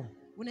beautiful.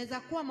 Unaweza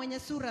kuwa mwenye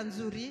sura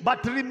nzuri.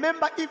 But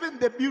remember, even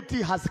the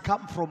beauty has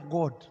come from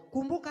God.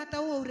 Kumbuka hata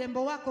huo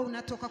urembo wako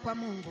unatoka kwa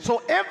Mungu.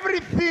 So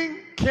everything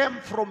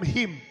came from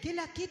him.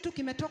 Kila kitu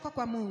kimetoka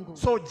kwa Mungu.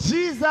 So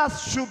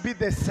Jesus should be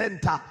the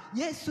center.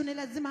 Yesu ni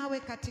lazima awe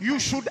katikati. You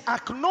should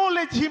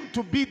acknowledge him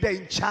to be the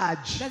in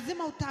charge.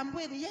 Lazima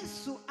utambue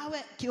Yesu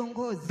awe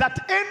kiongozi.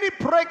 That any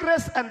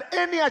progress and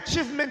any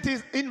achievement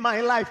is in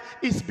my life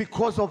is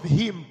because of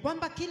him.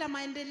 Kwamba kila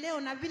maendeleo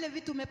na vile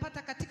vitu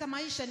umepata katika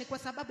maisha ni kwa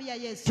sababu ya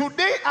Yesu.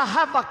 Today I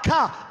have a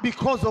car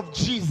because of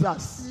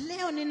Jesus.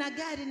 Leo nina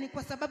gari ni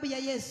kwa sababu ya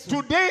Yesu.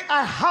 Today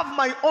I have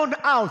my own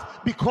house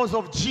because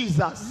of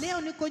Jesus.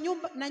 Leo niko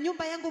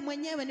nyumba yangu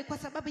mwenyewe ni kwa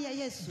sababu ya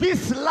Yesu.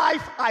 This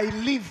life I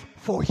live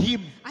for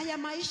him. Haya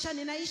maisha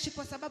ninaishi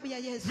kwa sababu ya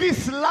Yesu.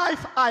 This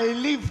life I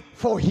live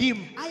for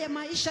him. Haya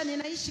maisha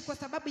ninaishi kwa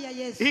sababu ya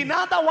Yesu. In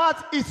other words,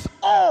 it's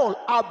all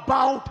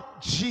about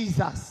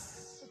Jesus.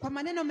 Kwa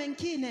maneno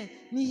mengine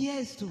ni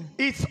Yesu.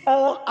 It's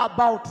all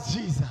about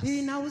Jesus.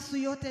 Inahusu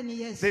yote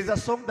ni Yesu. There's a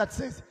song that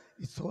says,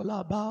 it's all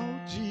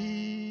about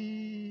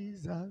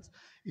Jesus.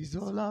 It's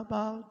all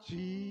about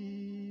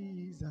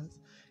Jesus.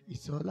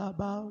 It's all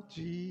about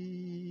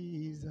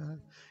Jesus.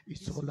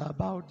 It's all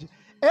about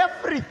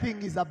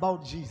everything is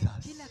about Jesus.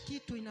 Kila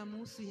kitu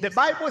inamhusu Yesu. The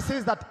Bible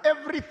says that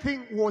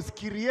everything was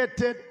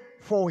created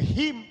for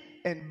him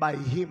and by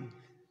him.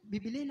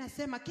 Biblia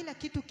inasema kila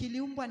kitu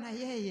kiliumbwa na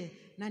yeye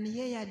na ni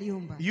yeye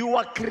aliumba. You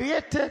were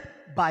created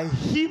by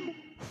him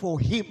for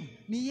him.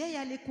 Ni yeye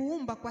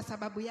alikuumba kwa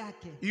sababu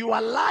yake.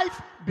 Your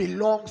life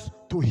belongs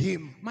to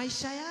him.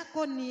 Maisha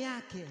yako ni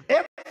yake.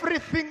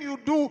 Everything you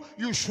do,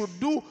 you should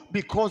do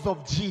because of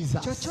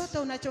Jesus. Chochote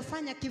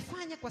unachofanya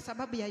kifanye kwa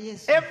sababu ya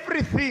Yesu.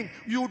 Everything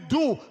you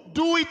do,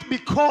 do it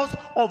because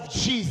of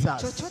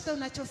Jesus. Chochote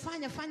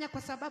unachofanya fanya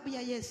kwa sababu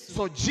ya Yesu.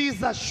 So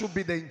Jesus should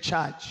be the in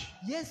charge.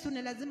 Yesu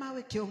ni lazima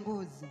awe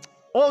kiongozi.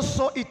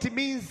 Also it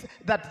means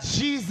that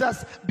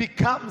Jesus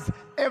becomes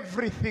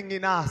everything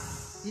in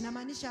us.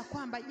 Inamaanisha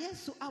kwamba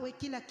Yesu awe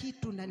kila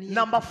kitu ndani yetu.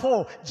 Number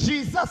 4,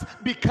 Jesus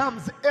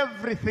becomes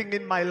everything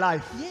in my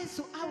life.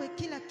 Yesu awe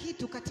kila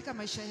kitu katika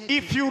maisha yetu.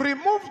 If you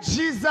remove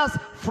Jesus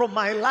from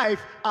my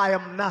life, I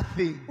am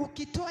nothing.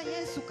 Ukitoa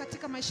Yesu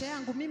katika maisha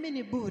yangu, mimi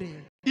ni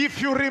bure.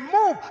 If you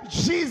remove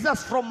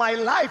Jesus from my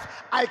life,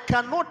 I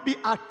cannot be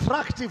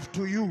attractive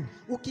to you.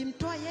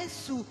 Ukimtoa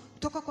Yesu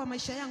kutoka kwa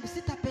maisha yangu,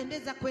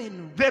 sitapendeza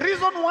kwenu. The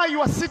reason why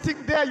you are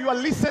sitting there, you are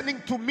listening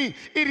to me,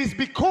 it is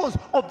because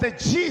of the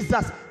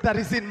Jesus that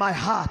is in my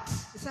heart.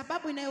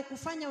 Sababu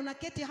inayokufanya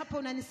unaketi hapa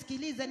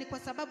unanisikiliza ni kwa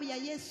sababu ya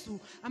Yesu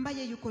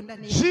ambaye yuko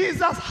ndani yangu.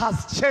 Jesus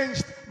has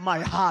changed my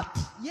heart.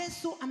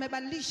 Yesu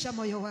amebadilisha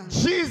moyo wangu.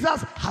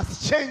 Jesus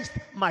has changed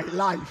my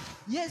life.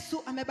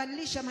 Yesu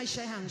amebadilisha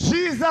maisha yangu.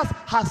 Jesus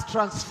has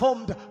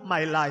transformed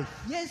my life.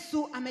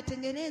 Yesu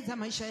ametengeneza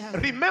maisha yangu.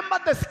 Remember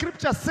the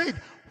scripture said,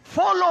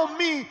 follow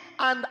me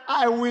and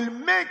I will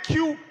make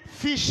you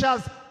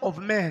fishers of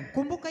men.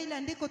 Kumbuka ile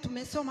andiko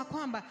tumesoma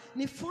kwamba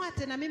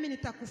nifuate na mimi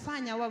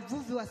nitakufanya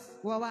wavuvi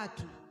wa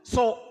watu.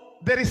 So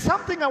there is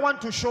something I want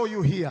to show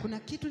you here. Kuna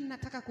kitu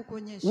ninataka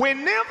kukuonyesha.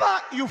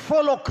 Whenever you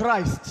follow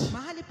Christ,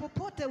 mahali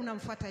popote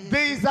unamfuata Yesu,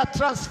 there is a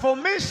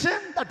transformation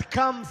that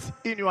comes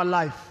in your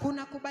life.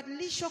 kuna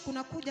kubadilishwa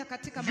kunakuja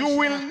katika maisha You yako.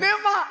 will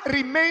never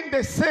remain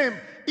the same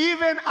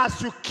even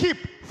as you keep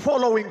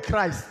following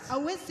Christ.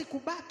 Hauwezi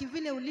kubaki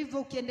vile ulivyo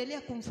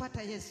ukiendelea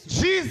kumfuata Yesu.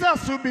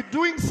 Jesus will be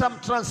doing some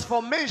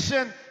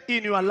transformation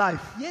in your life.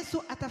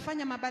 Yesu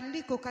atafanya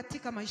mabadiliko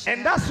katika maisha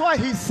And yako. that's why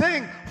he's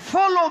saying,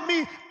 follow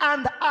me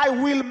and I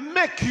will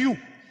make you.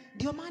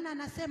 Ndio maana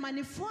anasema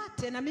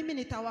nifuate na mimi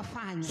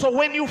nitawafanya. So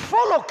when you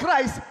follow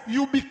Christ,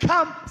 you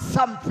become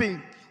something.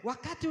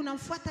 Wakati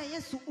unamfuata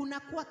Yesu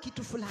unakuwa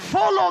kitu fulani.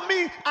 Follow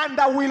me and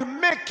I will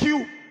make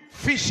you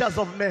fishers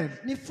of men.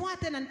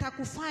 Nifuate na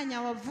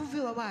nitakufanya wavuvi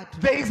wa watu.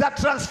 There is a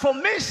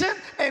transformation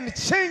and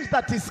change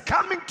that is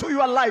coming to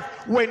your life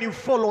when you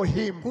follow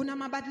him. Kuna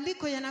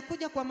mabadiliko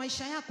yanakuja kwa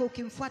maisha yako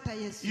ukimfuata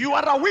Yesu. You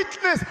are a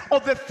witness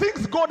of the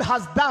things God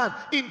has done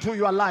into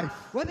your life.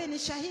 Wewe ni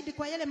shahidi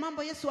kwa yale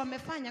mambo Yesu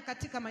amefanya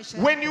katika maisha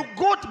yako. When you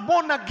got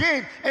born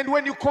again and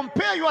when you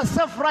compare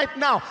yourself right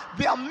now,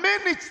 there are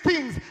many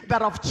things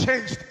that have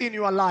changed in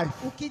your life.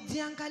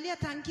 Ukijiangalia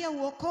tangia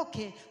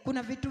uokoke,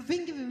 kuna vitu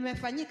vingi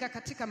vimefanyika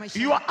katika maisha maisha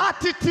Your yako.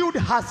 attitude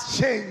has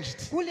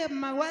changed. Kule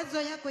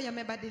mawazo yako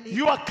yamebadilika.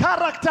 Your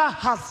character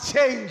has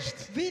changed.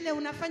 Vile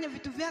unafanya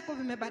vitu vyako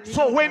vimebadilika.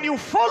 So when you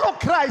follow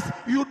Christ,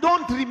 you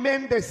don't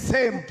remain the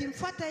same.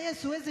 Ukimfuata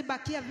Yesu huwezi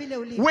bakia vile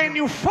ulivyo. When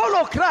you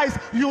follow Christ,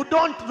 you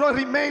don't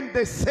remain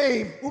the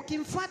same.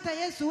 Ukimfuata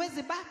Yesu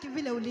huwezi baki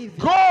vile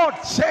ulivyo. God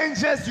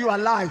changes your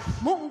life.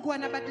 Mungu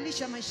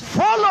anabadilisha maisha yako.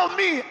 Follow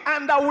me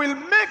and I will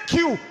make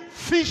you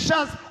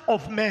fishers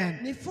of men.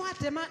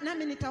 Nifuate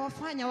nami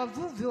nitawafanya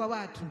wavuvi wa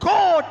watu.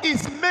 God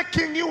is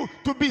making you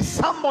to be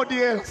somebody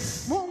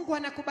else. Mungu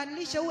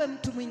anakubadilisha uwe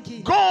mtu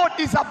mwingine. God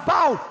is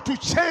about to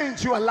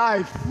change your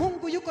life.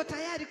 Mungu yuko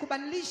tayari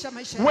kubadilisha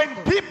maisha When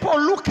yako. people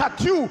look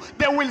at you,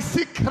 they will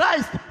see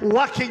Christ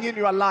working in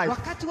your life.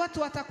 Wakati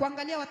watu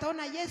watakuangalia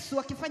wataona Yesu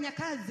akifanya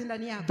kazi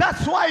ndani yako.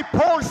 That's why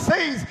Paul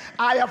says,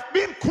 I have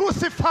been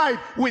crucified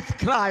with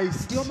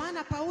Christ. Ndio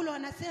maana Paulo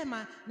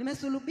anasema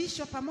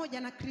nimesulubishwa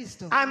pamoja na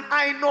Kristo. And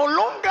I no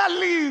longer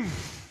live,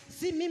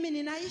 Si mimi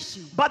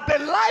ninaishi. but the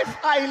life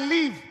I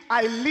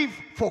live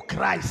for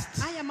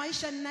Christ. Haya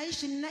maisha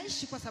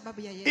ninaishi kwa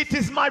sababu ya Yesu. It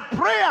is my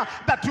prayer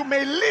that you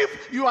may live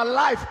your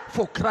life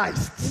for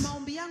Christ. Ni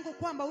maombi yangu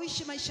kwamba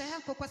uishi maisha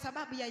yako kwa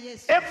sababu ya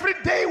Yesu. Every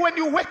day when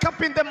you wake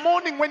up in the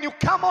morning, when you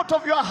come out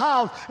of your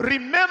house,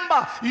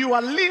 remember you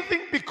are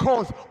living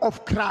because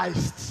of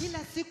Christ. Kila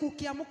siku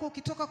ukiamka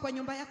ukitoka kwa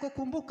nyumba yako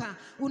kumbuka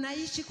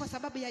unaishi kwa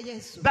sababu ya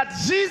Yesu. That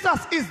Jesus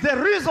is the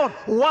reason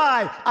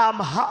why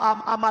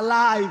I'm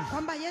alive.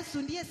 Kwamba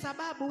Yesu ndiye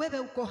sababu wewe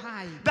uko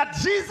hai. That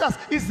Jesus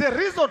is the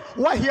reason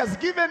why he has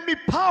given me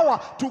power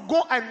to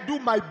go and do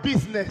my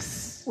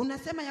business.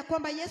 Unasema ya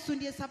kwamba Yesu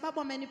ndiye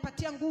sababu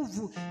amenipatia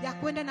nguvu ya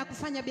kwenda na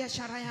kufanya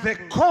biashara yangu. The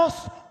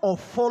cost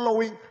of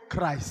following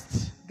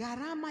Christ.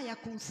 Gharama ya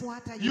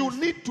kumfuata Yesu. You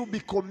need to be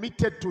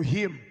committed to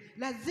him.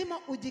 Lazima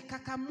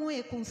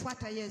ujikakamue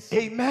kumfuata Yesu.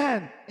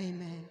 Amen.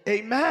 Amen.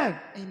 Amen.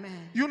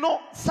 Amen. You know,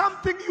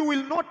 something you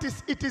will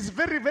notice, it is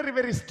very, very,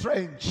 very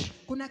strange.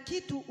 Kuna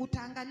kitu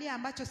utaangalia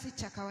ambacho si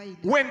cha kawaida.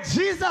 When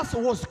Jesus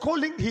was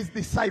calling his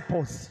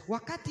disciples,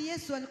 Wakati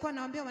Yesu alikuwa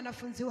anawaambia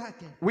wanafunzi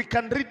wake. we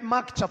can read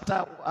Mark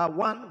chapter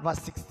 1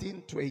 verse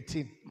 16 to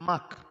 18.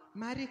 Mark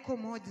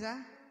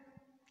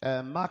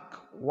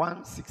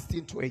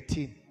 1:16 to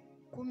 18.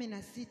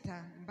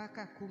 16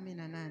 mpaka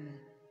 18.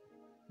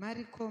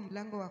 Marko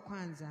mlango wa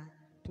kwanza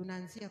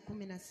tunaanzia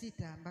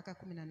 16 mpaka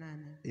 18.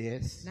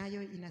 Yes.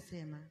 Nayo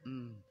inasema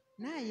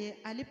naye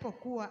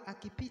alipokuwa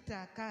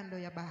akipita kando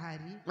ya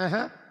bahari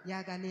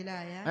ya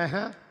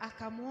Galilaya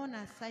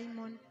akamwona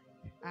Simon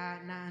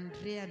na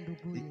Andrea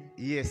nduguye.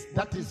 Yes,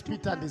 that is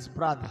Peter and his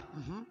brother.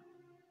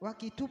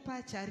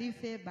 Wakitupa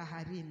charife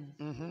baharini.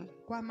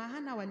 Kwa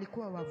maana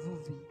walikuwa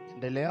wavuvi.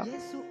 Endelea.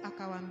 Yesu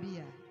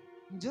akawaambia,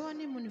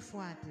 njoni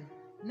munifuate,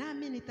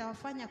 nami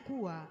nitawafanya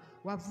kuwa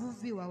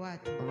wavuvi wa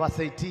watu.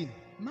 Verse 18.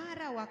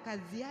 Mara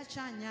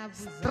wakaziacha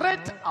nyavu zao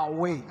Straight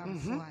away.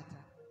 wakamfuata.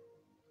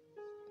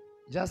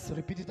 Just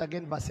repeat it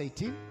again, verse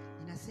 18.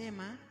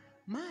 Inasema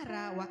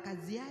mara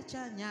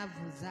wakaziacha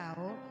nyavu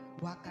zao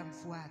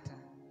wakamfuata.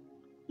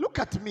 Look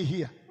at me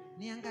here.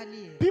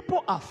 Niangalie. People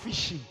are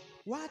fishing.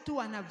 Watu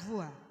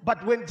wanavua.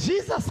 But when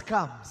Jesus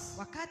comes,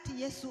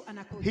 Wakati Yesu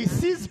anakuja, he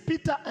sees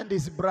Peter and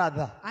his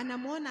brother.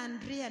 anamuona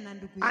Andrea na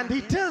ndugu And he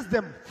yake. tells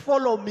them,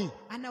 follow me.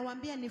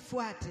 Anawaambia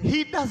nifuate.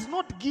 He does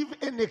not give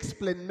any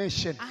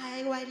explanation.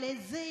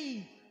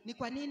 Haiwaelezei ni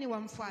kwa nini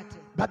wamfuate.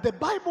 But the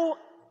Bible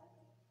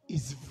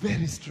is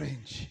very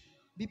strange.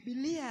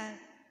 Biblia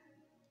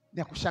Ni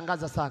ya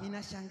kushangaza sana.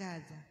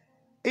 inashangaza.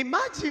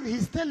 Imagine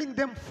he's telling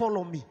them,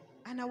 follow me.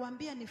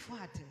 Anawaambia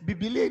nifuate.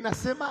 Biblia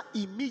inasema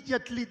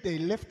immediately they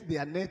left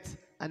their nets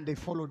and they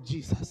followed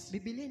Jesus.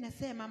 Biblia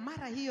inasema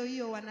mara hiyo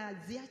hiyo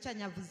wanaziacha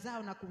nyavu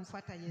zao na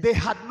kumfuata Yesu. They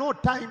had no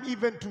time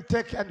even to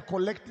take and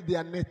collect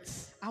their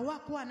nets.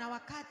 Hawakuwa na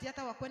wakati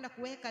hata wa kwenda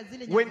kuweka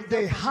zile nyavu When zao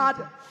they pamoja.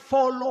 had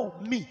follow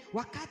me,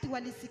 Wakati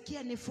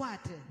walisikia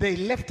nifuate, they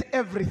left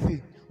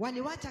everything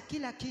waliwacha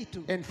kila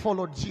kitu and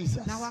followed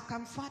Jesus. na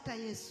wakamfuata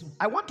Yesu.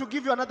 I want to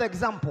give you another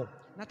example.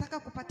 Nataka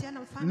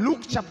kupatiana mfano. Luke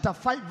mwingine. chapter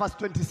 5 verse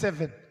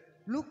 27.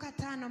 Luka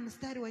 5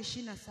 mstari wa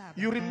 27.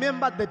 You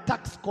remember the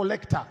tax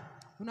collector,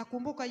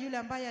 Unakumbuka yule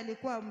ambaye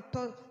alikuwa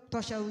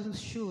mtosha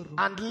ushuru.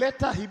 and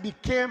later he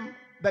became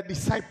the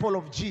disciple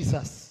of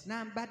Jesus.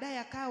 Na baadaye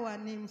akawa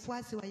ni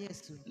mfuasi wa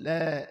Yesu.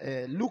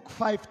 Luke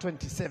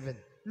 5:27.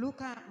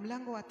 Luka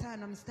mlango wa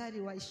 5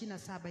 mstari wa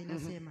 27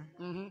 inasema.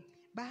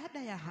 Baada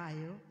ya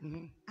hayo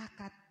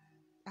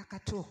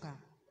akatoka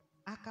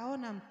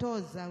akaona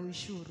mtoza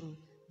ushuru,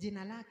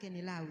 jina lake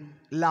ni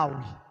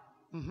Lawi.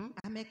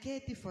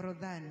 ameketi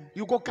forodhani.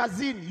 Yuko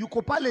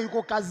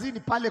kazini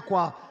pale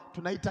kwa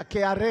tunaita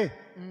KRA.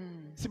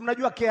 Si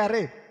mnajua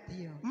KRA?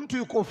 Ndio. Mtu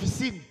yuko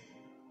ofisini.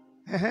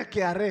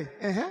 KRA.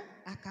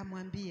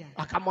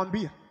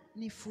 Akamwambia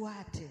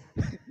Nifuate.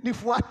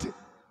 Nifuate.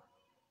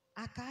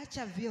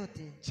 Akaacha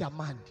vyote.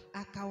 Jamani.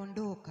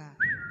 Akaondoka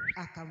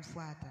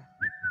akamfuata.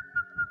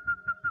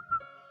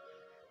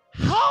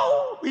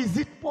 How is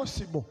it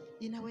possible?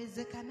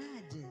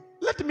 Inawezekanaje?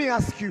 Let me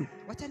ask you.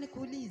 Wacha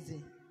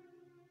nikuulize.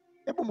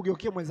 Hebu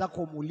mgeukie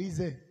mwenzako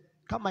umuulize,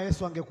 Kama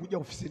Yesu angekuja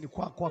ofisini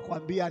kwako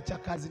akwambia acha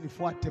kazi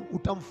nifuate,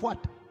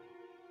 utamfuata?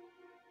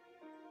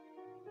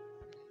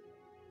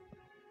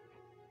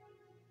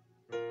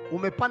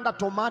 Umepanda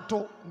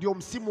tomato, ndio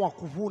msimu wa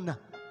kuvuna,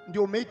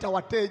 ndio umeita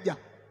wateja,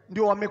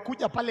 ndio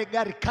wamekuja pale,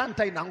 gari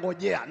kanta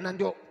inangojea, na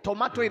ndio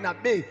tomato ina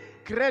bei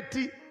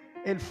kreti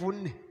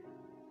 4,000.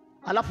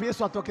 Alafu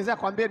Yesu atokezea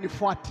kwambia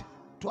nifuate.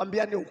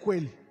 Tuambiane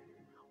ukweli,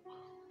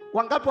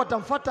 wangapi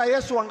watamfuata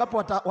Yesu? Wangapi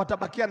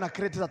watabakia na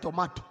kreti za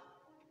tomato?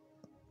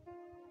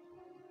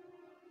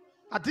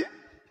 Ati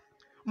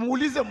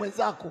muulize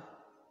mwenzako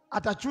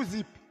atachuzi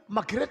ipi,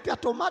 makreti ya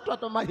tomato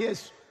atoma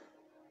Yesu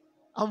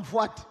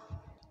amfuate?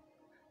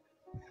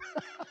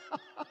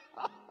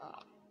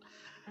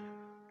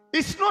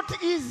 It's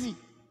not easy.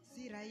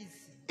 Si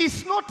rahisi.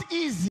 It's not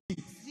easy.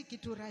 Si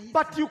kitu rahisi.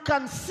 But you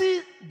can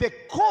see the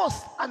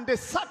cost and the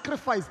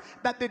sacrifice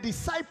that the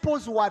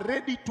disciples were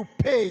ready to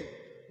pay.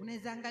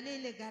 Unaweza angalia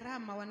ile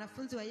gharama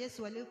wanafunzi wa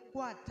Yesu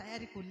walikuwa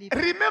tayari kulipa.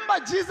 Remember,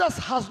 Jesus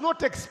has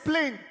not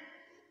explained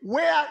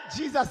where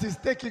Jesus is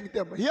taking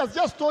them. He has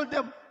just told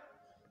them,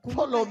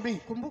 follow me.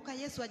 Kumbuka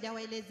Yesu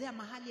hajawaelezea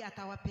mahali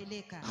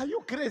atawapeleka. Are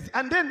you crazy?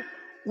 And then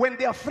when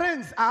their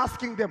friends are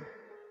asking them,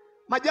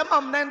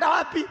 majama mnaenda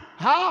wapi?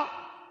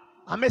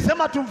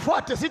 Amesema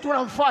tumfuate, si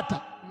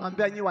tunamfuata.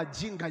 Mwambia nyi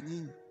wajinga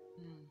nyinyi.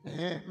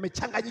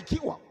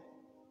 Mmechanganyikiwa.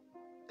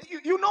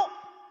 You know,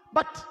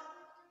 but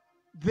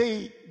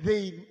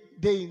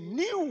they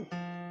knew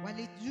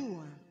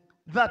walijua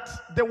that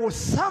there was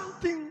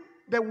something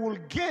they will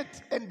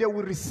get and they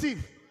will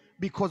receive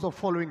because of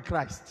following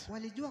Christ.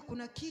 Walijua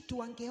kuna kitu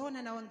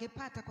wangeona na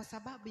wangepata kwa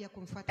sababu ya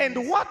kumfuata And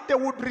Yesu. what they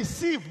would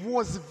receive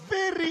was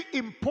very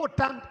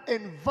important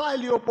and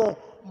valuable,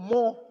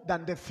 more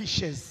than the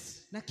fishes.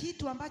 Na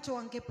kitu ambacho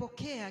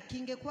wangepokea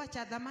kingekuwa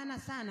cha dhamana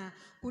sana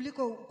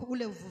kuliko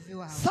ule uvuvi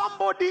wao.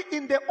 Somebody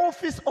in the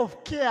office of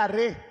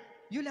KRA,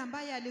 Yule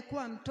ambaye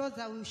alikuwa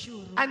mtoza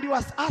ushuru, and he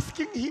was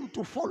asking him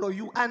to follow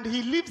you, and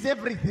he leaves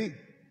everything,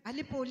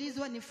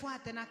 alipoulizwa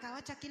nifuate, na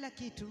akawacha kila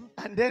kitu,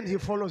 and then he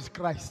follows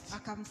Christ,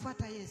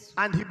 akamfuata Yesu,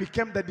 and he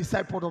became the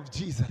disciple of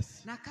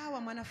Jesus, na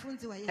akawa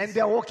mwanafunzi wa and Yesu,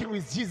 they are walking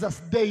with Jesus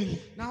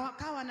daily. na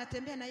wakawa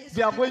wanatembea na Yesu.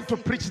 They are kila going to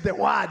siku. preach the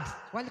word.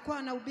 Walikuwa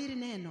wanahubiri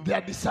neno. They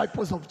are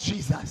disciples of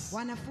Jesus.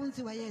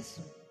 Wanafunzi wa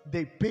Yesu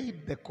They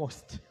paid the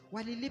cost.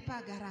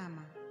 walilipa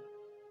gharama.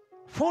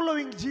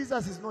 Following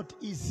Jesus is not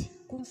easy.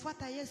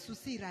 Kumfuata Yesu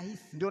si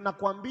rahisi. Ndio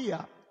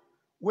nakwambia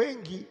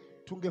wengi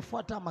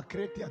tungefuata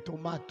makreti ya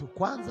tomato.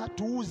 Kwanza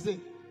tuuze,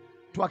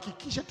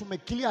 tuhakikishe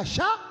tumekilia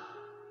sha.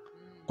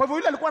 Kwa hivyo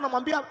yule alikuwa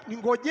anamwambia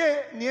ningojee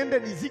niende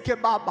nizike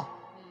baba,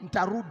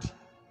 nitarudi.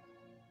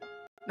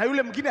 Na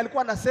yule mwingine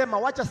alikuwa anasema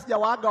wacha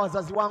sijawaaga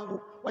wazazi wangu,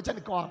 wacha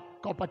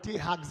nikawapatie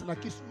hugs na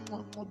kisu,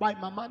 bye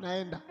mama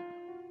naenda.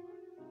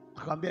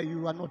 Akamwambia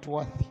you are not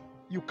worthy.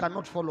 You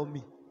cannot follow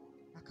me.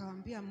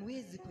 Akawaambia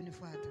mwezi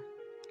kunifuata.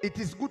 It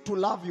is good to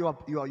love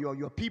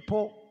your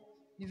people.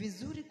 Ni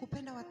vizuri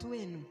kupenda watu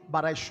wenu,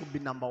 But I should be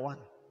number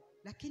one.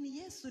 lakini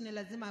Yesu ni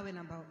lazima awe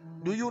namba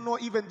moja. Do you know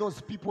even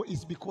those people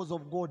is because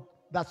of God?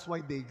 That's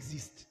why they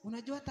exist.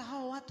 Unajua hata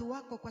hao watu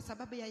wako kwa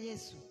sababu ya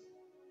Yesu.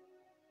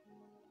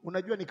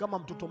 Unajua ni kama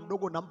mtoto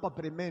mdogo nampa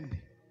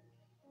peremende,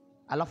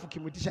 alafu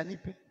kimwitisha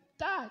nipe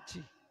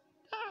tachi.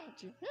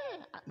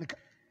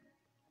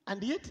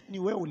 And yet ni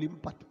wewe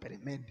ulimpa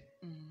peremende.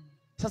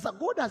 Sasa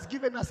God has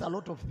given us a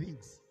lot of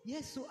things.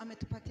 Yesu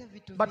ametupatia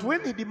vitu But vingi.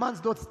 when he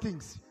demands those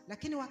things,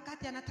 Lakini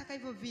wakati anataka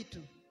hivyo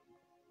vitu,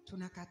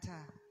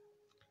 tunakataa.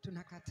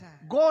 Tunakataa.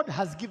 God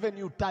has given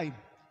you time.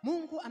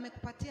 Mungu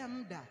amekupatia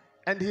muda,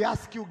 And he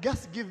asks you,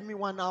 just give me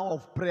 1 hour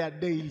of prayer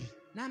daily.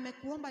 na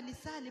amekuomba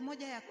lisali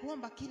moja ya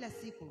kuomba kila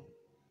siku.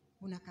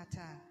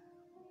 Unakataa.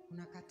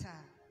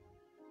 Unakataa.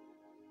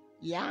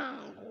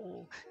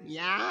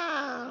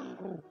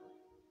 Yangu.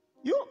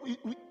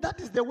 That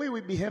is the way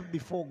we behave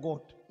before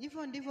God.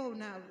 Hivyo ndivyo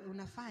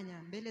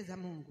unafanya mbele za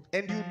Mungu.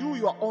 And you do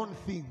your own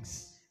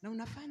things. Na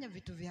unafanya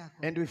vitu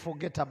vyako. And we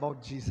forget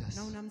about Jesus.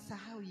 Na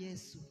unamsahau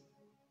Yesu.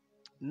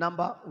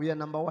 We are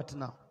number what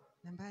now?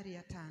 Nambari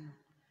ya 5.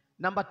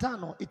 Number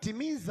 5, it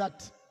means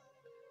that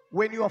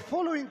when you are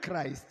following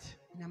Christ,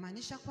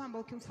 Inamaanisha kwamba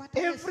ukimfuata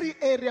Yesu, every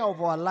area of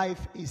our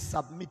life is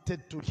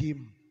submitted to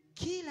him.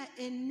 kila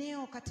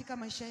eneo katika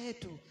maisha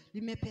yetu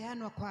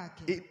limepeanwa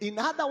kwake. In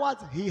other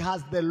words, he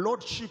has the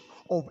lordship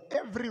of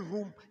every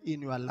room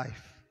in your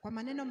life. Kwa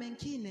maneno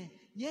mengine,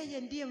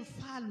 yeye ndiye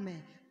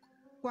mfalme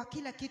kwa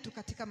kila kitu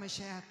katika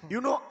maisha yako. You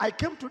know, I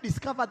came to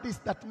discover this,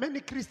 that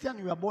many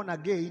Christians were born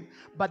again,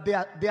 but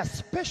there are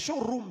special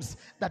rooms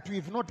that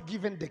we've not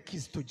given the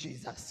keys to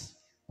Jesus.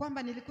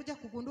 Kwamba nilikuja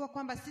kugundua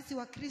kwamba sisi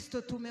wa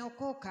Kristo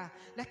tumeokoka,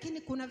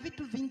 lakini kuna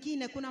vitu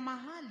vingine, kuna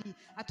mahali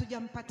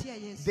hatujampatia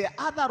Yesu. There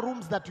are other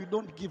rooms that we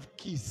don't give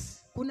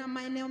keys. Kuna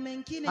maeneo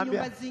mengine,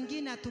 Ambia, nyumba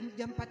zingine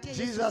hatujampatia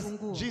Yesu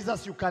funguo.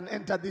 Jesus, you can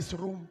enter this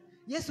room.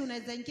 Yesu,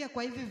 unaweza ingia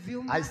kwa hivi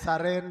vyumba. I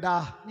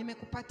surrender.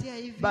 Nimekupatia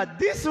hivi. But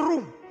this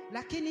room,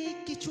 lakini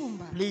hiki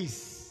chumba,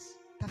 please,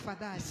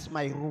 tafadhali, it's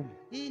my room.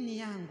 hii ni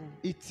yangu.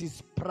 It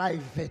is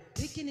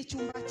private. Hiki ni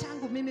chumba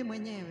changu mimi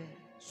mwenyewe.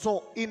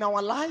 So in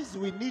our lives,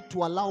 we need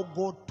to allow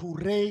God to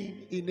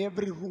reign in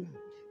every room.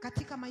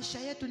 Katika maisha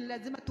yetu ni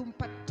lazima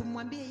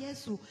tumwambie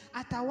Yesu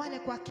atawale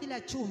kwa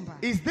kila chumba.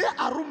 Is there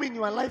a room in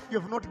your life you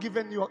have not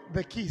given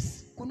the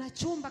keys? Kuna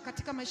chumba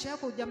katika maisha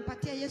yako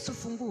hujampatia Yesu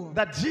funguo.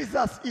 That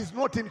Jesus is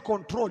not in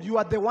control. You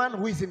are the one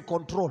who is in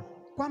control.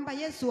 Kwamba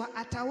Yesu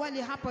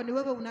atawali hapo, ni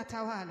wewe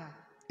unatawala.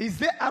 Is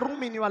there a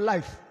room in your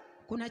life?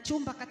 Kuna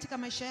chumba katika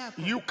maisha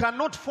yako. You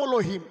cannot follow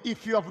him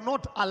if you have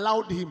not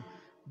allowed him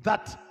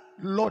that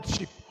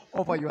lordship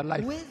over your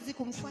life. Huwezi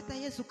kumfuata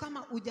Yesu kama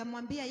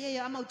hujamwambia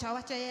yeye ama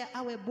utawacha yeye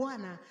awe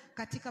Bwana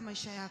katika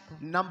maisha yako.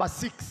 Number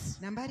 6.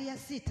 Nambari ya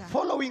 6.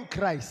 Following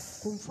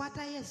Christ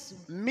Kumfuata Yesu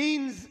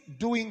means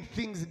doing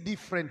things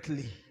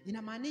differently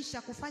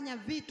inamaanisha kufanya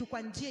vitu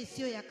kwa njia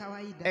isiyo ya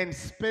kawaida. and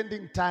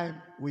spending time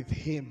with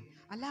him.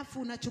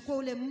 Alafu unachukua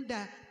ule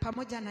muda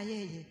pamoja na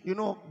yeye. You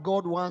know,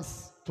 God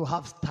wants to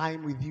have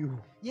time with you.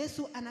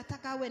 Yesu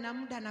anataka awe na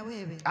muda na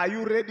wewe. Are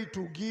you ready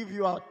to give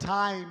your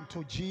time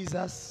to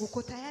Jesus?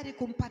 Uko tayari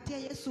kumpatia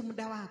Yesu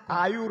muda wako?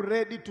 Are you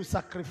ready to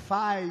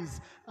sacrifice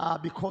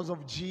because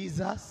of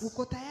Jesus?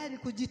 Uko tayari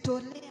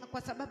kujitolea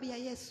kwa sababu ya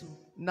Yesu?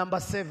 Number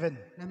 7.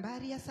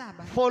 Nambari ya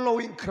 7.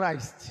 Following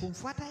Christ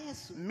Kumfuata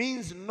Yesu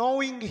means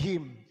knowing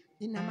him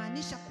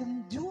inamaanisha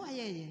kumjua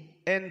yeye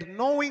and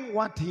knowing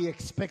what he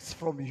expects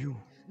from you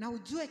na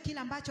ujue kile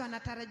ambacho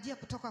anatarajia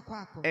kutoka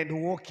kwako and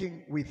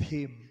walking with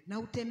him. na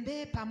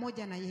utembee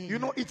pamoja na yeye. You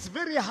know, it's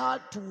very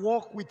hard to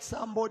walk with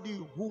somebody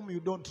whom you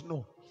don't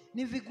know.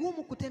 Ni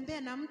vigumu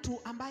kutembea na mtu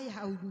ambaye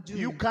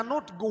haumjui. You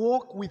cannot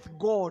walk with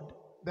God,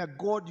 the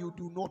God you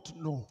do not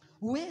know.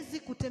 Huwezi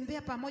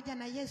kutembea pamoja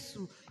na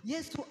Yesu,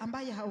 Yesu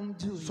ambaye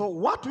haumjui. So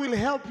what will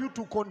help you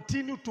to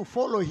continue to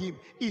follow him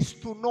is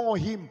to know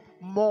him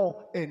more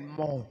and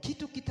more.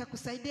 Kitu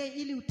kitakusaidia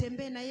ili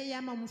utembee na yeye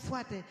ama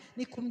umfuate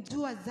ni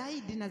kumjua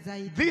zaidi na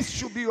zaidi. This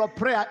should be your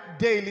prayer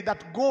daily,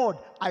 that God,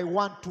 I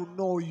want to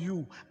know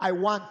you. I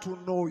want to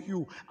know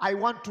you. I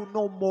want to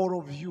know more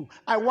of you.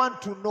 I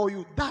want to know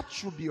you. That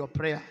should be your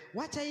prayer.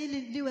 Wacha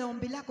hili liwe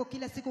ombi lako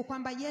kila siku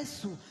kwamba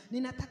Yesu,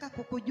 ninataka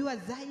kukujua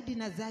zaidi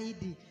na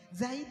zaidi,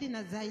 zaidi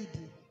na zaidi.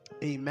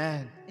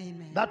 Amen.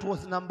 Amen. That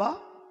was number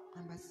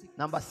 6.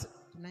 Number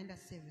Tunaenda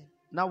 7.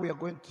 Now we are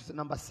going to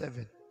number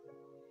 7.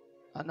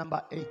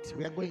 Number 8.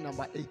 We are going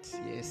number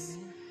 8. Yes.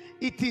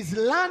 It is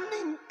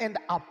learning and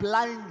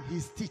applying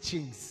his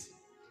teachings.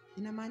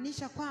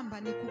 Inamaanisha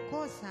kwamba ni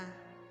kukosa.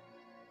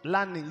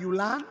 Learning. You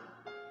learn.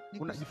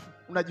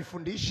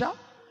 Unajifundisha.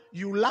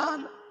 You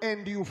learn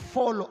and you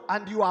follow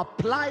and you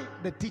apply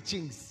the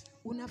teachings.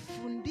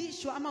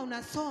 Unafundishwa ama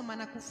unasoma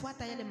na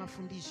kufuata yale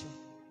mafundisho.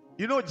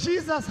 You know,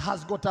 Jesus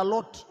has got a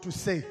lot to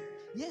say.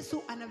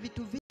 Yesu ana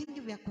vitu vingi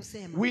vya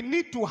kusema. We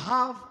need to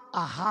have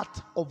a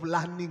heart of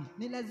learning.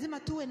 Ni lazima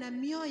tuwe na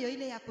mioyo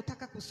ile ya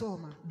kutaka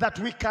kusoma. That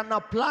we can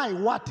apply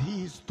what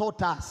he has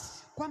taught us.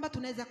 Kwamba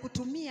tunaweza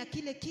kutumia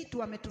kile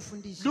kitu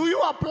ametufundisha. Do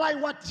you apply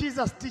what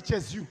Jesus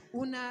teaches you?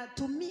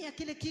 Unatumia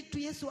kile kitu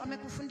Yesu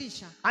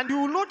amekufundisha. And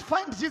you will not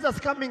find Jesus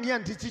coming here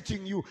and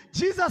teaching you.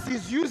 Jesus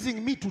is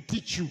using me to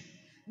teach you.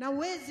 Na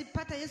uwezi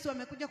pata Yesu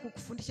amekuja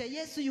kukufundisha.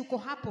 Yesu yuko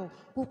hapo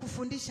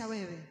kukufundisha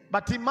wewe.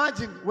 But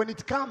imagine when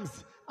it comes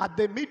at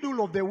the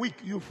middle of the week,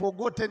 you've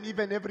forgotten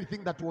even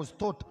everything that was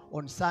taught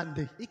on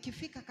Sunday.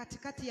 Ikifika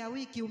katikati ya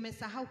wiki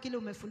umesahau kile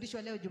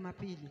umefundishwa leo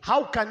Jumapili.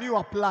 How can you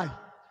apply?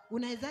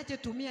 Unawezaje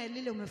tumia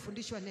lile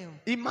umefundishwa leo?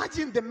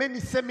 Imagine the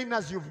many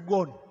seminars you've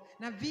gone.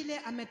 Na vile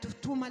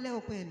ametutuma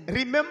leo kwenu.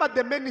 Remember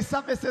the many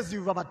services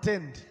you've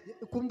attended.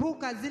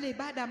 Kumbuka zile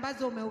ibada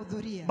ambazo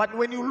umehudhuria. But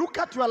when you look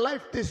at your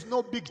life, there's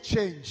no big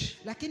change.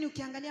 Lakini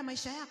ukiangalia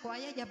maisha yako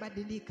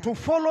hayajabadilika. To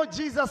follow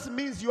Jesus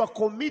means you are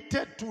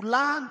committed to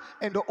learn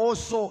and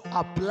also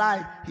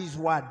apply his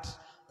word.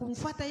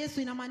 Kumfuata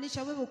Yesu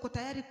inamaanisha wewe uko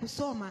tayari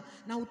kusoma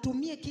na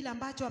utumie kile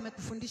ambacho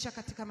amekufundisha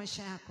katika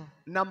maisha yako.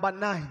 Number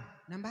 9.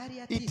 Nambari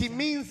ya 9. It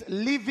means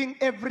leaving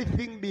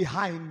everything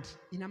behind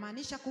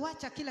Inamaanisha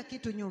kuacha kila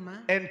kitu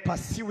nyuma and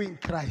pursuing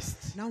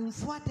Christ. na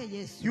umfuate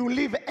Yesu. You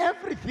leave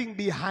everything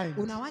behind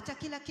Unawacha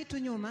kila kitu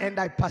nyuma and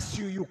I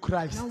pursue you,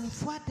 Christ. na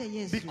umfuate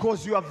Yesu.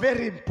 Because you are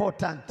very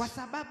important. Kwa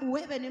sababu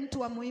wewe ni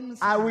mtu wa muhimu I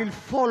sana. will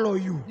follow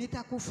you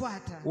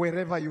Nitakufuata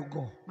wherever you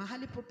go.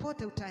 mahali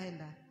popote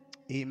utaenda.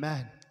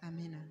 Amen.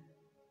 Amina.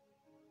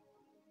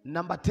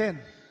 Number 10.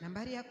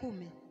 Nambari ya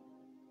 10.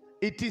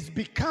 It is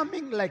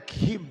becoming like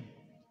him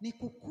Ni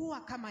kukua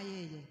kama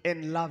yeye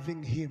and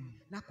loving him.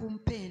 na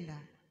kumpenda.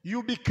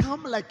 You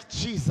become like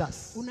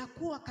Jesus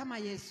Unakuwa kama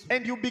Yesu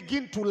and you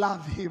begin to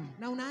love him.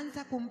 na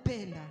unaanza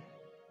kumpenda.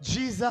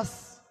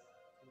 Jesus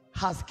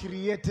has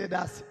created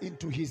us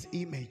into his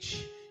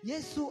image.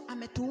 Yesu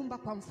ametuumba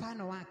kwa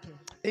mfano wake.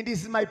 It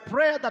is my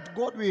prayer that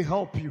God will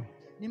help you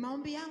Ni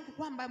maombi yangu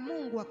kwamba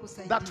Mungu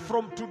akusaidie. that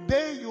from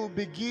today you'll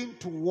begin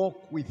to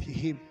walk with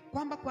him.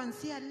 Kwamba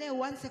kuanzia leo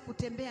uanze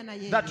kutembea na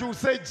yeye. That you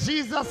say,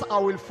 Jesus,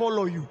 I will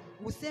follow you.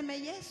 Useme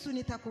Yesu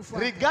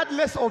nitakufuata.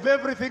 Regardless of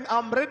everything,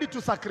 I'm ready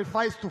to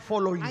sacrifice to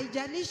follow you.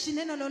 Haijalishi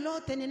neno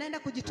lolote, ninaenda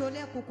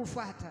kujitolea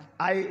kukufuata.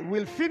 I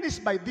will finish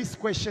by these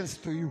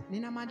questions to you.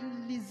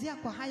 Ninamalizia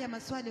kwa haya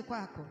maswali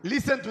kwako.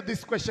 Listen to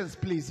these questions,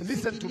 please.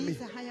 Listen to me.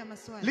 Sikiliza haya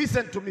maswali.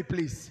 Listen to me,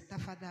 please.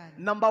 Tafadhali.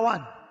 Number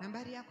 1.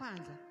 Nambari ya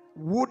kwanza.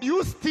 Would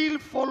you still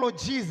follow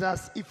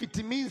Jesus if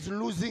it means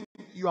losing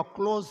your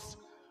close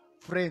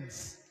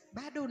friends?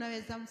 Bado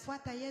unaweza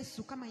mfuata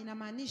Yesu kama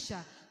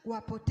inamaanisha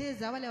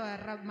kuwapoteza wale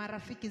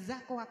marafiki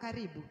zako wa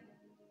karibu?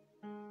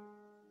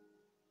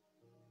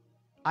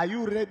 Are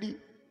you ready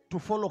to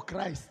follow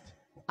Christ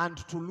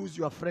and to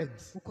lose your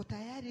friends? Uko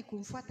tayari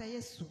kumfuata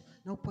Yesu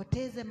na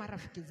upoteze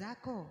marafiki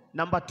zako?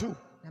 Number 2.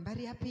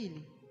 Nambari ya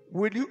pili.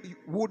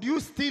 Would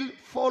you still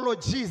follow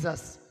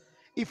Jesus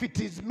if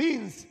it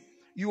means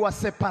you are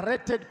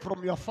separated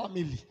from your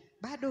family?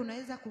 Bado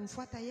unaweza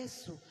kumfuata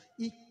Yesu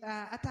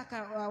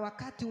hata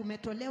wakati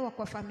umetolewa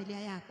kwa familia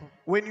yako.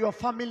 When your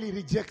family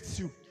rejects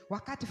you,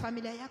 wakati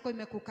familia yako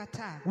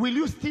imekukataa, will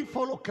you still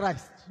follow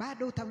Christ?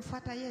 Bado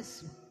utamfuata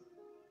Yesu?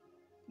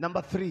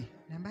 Number 3.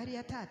 Nambari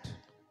ya tatu.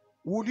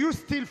 Would you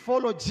still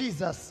follow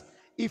Jesus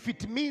if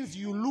it means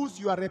you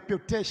lose your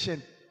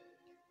reputation?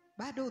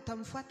 Bado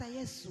utamfuata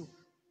Yesu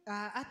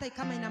hata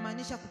kama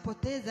inamaanisha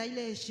kupoteza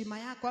ile heshima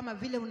yako ama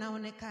vile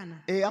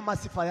unaonekana? Ama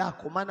sifa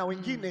yako. Maana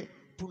wengine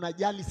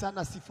tunajali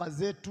sana sifa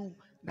zetu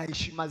na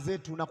heshima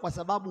zetu, na kwa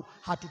sababu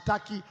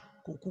hatutaki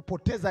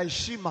kupoteza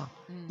heshima,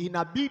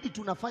 inabidi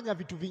tunafanya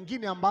vitu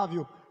vingine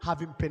ambavyo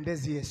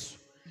havimpendezi Yesu.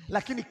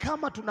 Lakini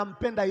kama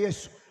tunampenda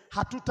Yesu,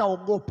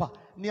 hatutaogopa.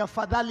 Ni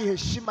afadhali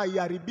heshima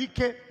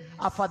iharibike,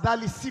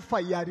 afadhali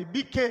sifa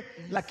iharibike,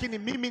 lakini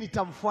mimi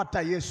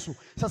nitamfuata Yesu.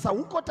 Sasa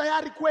uko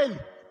tayari kweli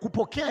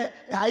kupokea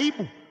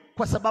aibu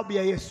kwa sababu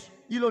ya Yesu?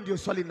 Hilo ndio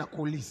swali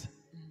nakuuliza.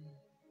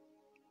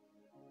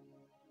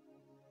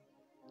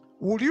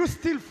 Will you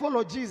still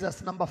follow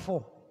Jesus? Number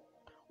 4.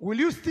 Will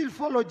you still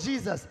follow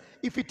Jesus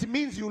if it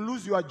means you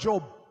lose your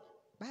job?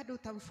 Bado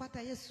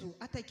utamfuata Yesu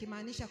hata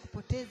ikimaanisha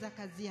kupoteza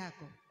kazi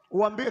yako?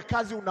 Uambie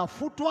kazi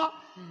unafutwa,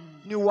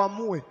 ni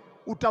uamue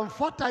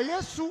utamfuata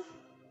Yesu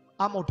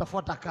ama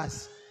utafuata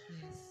kazi.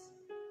 Yes.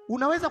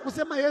 Unaweza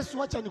kusema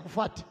Yesu, acha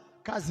nikufuate,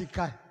 kazi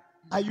ikae.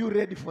 Are you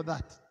ready for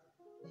that?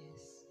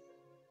 Yes.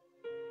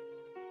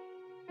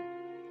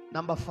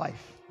 Number 5.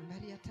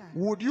 Nambari ya 5.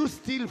 Would you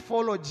still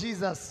follow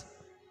Jesus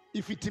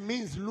if it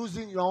means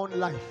losing your own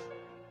life?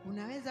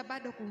 Unaweza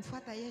bado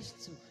kumfuata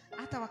Yesu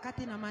hata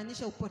wakati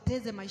inamaanisha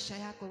upoteze maisha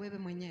yako wewe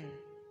mwenyewe?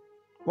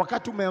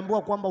 Wakati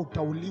umeambiwa kwamba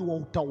utauliwa,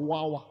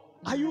 utauawa.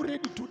 Are you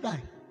ready to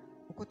die?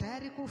 Uko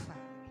tayari kufa?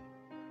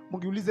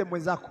 Mngiulize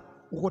mwenzako,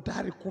 uko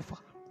tayari kufa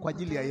kwa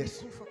ajili ya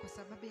Yesu? Kufa kwa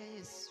sababu ya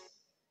Yesu.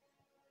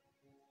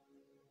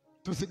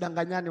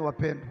 Tusidanganyane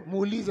wapendwa,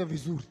 muulize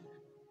vizuri.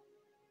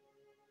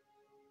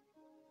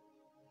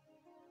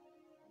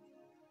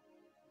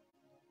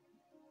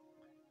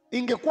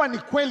 Ingekuwa ni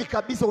kweli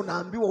kabisa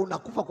unaambiwa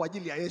unakufa kwa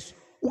ajili ya Yesu,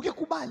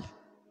 ungekubali?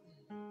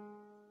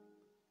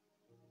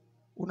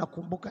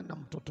 Unakumbuka, na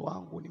mtoto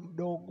wangu ni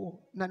mdogo,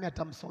 nani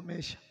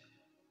atamsomesha?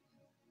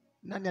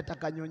 Nani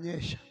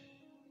atakanyonyesha?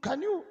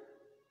 Can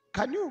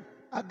you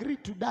agree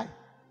to die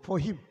for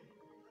him?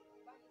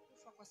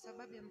 Kufa kwa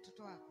sababu ya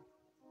mtoto wako?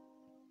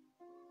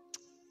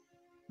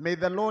 May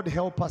the Lord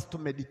help us to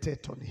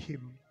meditate on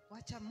him.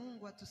 Wacha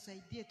Mungu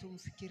atusaidie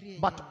tumfikirie.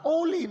 But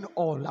all in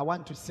all, I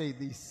want to say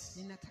this.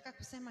 Ninataka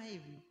kusema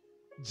hivi.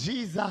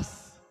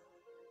 Jesus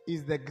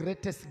is the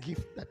greatest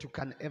gift that you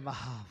can ever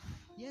have.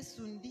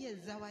 Yesu ndiye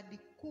zawadi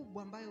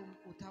kubwa ambayo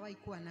utawahi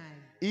kuwa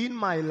nayo. In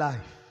my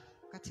life,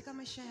 katika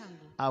maisha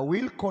yangu, I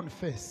will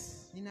confess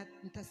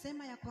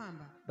nitasema ya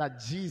kwamba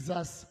that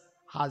Jesus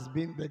has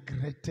been the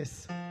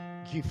greatest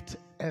gift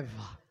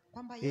ever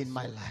in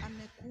my life.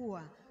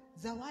 Amekuwa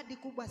zawadi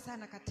kubwa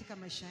sana katika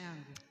maisha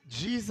yangu.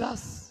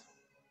 Jesus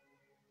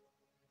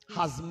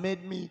has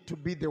made me to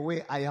be the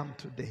way I am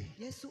today.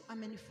 Yesu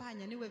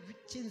amenifanya niwe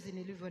jinsi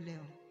nilivyo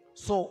leo.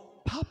 So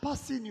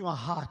purpose in your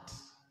heart,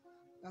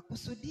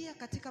 kusudia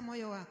katika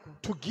moyo wako,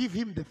 to give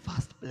him the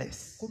first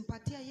place.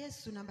 Kumpatia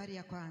Yesu nambari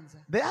ya kwanza.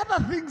 The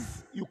other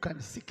things you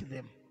can seek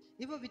them.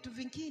 Hivyo vitu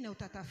vingine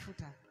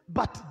utatafuta.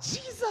 But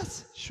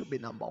Jesus should be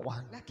number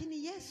 1.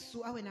 Lakini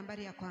Yesu awe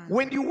nambari ya kwanza.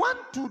 When you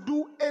want to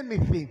do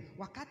anything,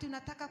 wakati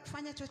unataka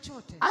kufanya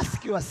chochote,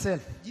 ask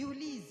yourself,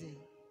 jiulize,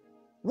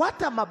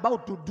 what I'm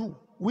about to do,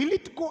 will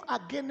it go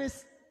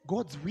against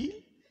God's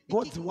will?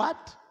 God's word?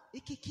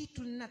 Hiki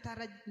kitu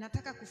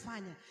nataka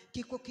kufanya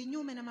kiko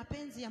kinyume na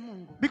mapenzi ya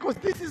Mungu. Because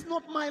this is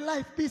not my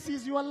life, this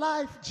is your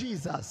life,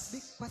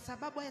 Jesus. Kwa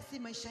sababu haya si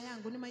maisha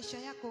yangu, ni maisha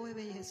yako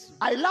wewe Yesu.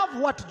 I love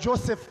what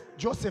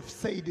Joseph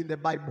said in the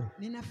Bible.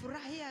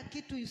 Ninafurahia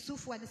kitu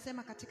Yusufu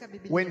alisema katika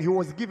Biblia. When he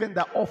was given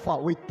the offer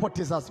with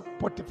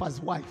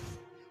Potiphar's wife.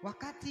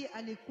 Wakati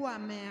alikuwa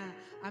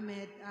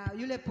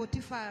yule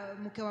Potifa,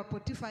 mke wa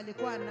Potifa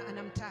alikuwa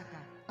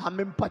anamtaka.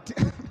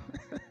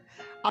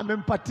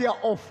 Amempatia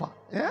offer.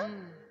 Yeah?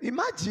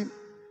 Imagine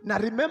Now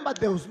remember,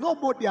 there was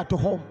nobody at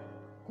home.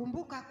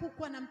 Kumbuka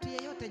hakukuwa na mtu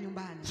yeyote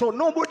nyumbani. So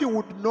nobody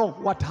would know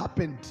what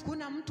happened.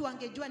 Kuna mtu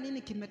angejua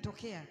nini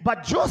kimetokea.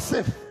 But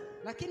Joseph,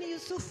 Lakini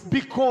Yusufu,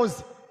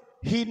 because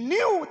he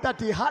knew that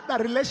he had a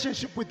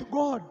relationship with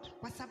God,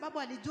 kwa sababu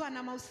alijua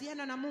na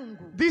mahusiano na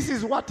Mungu, this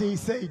is what he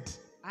said.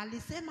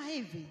 alisema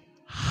hivi,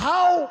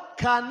 How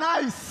can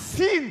I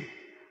sin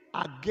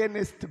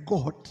against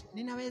God?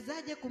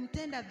 ninawezaje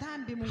kumtenda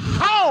dhambi Mungu?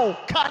 How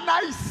can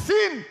I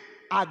sin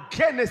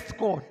against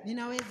God?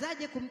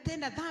 Ninawezaje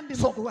kumtenda dhambi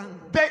So Mungu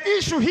wangu? the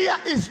issue here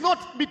is not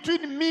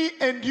between me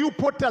and you,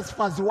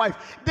 Potiphar's wife.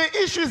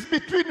 The issue is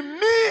between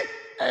me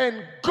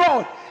and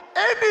God.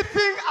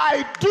 Anything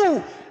I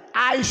do,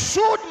 I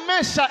should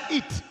measure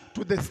it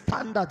to the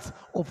standards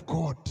of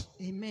God.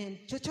 Amen.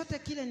 Chochote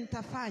kile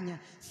nitafanya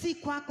si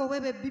kwako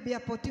wewe bibi ya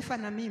Potifa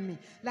na mimi,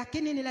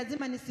 lakini ni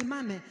lazima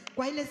nisimame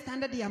kwa ile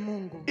standard ya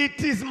Mungu. It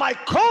is my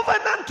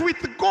covenant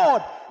with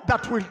God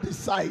that will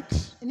decide.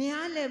 Ni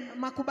yale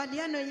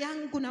makubaliano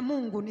yangu na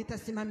Mungu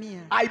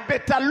nitasimamia. I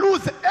better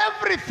lose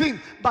everything,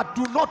 but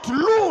do not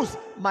lose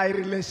my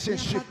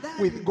relationship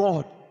with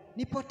God.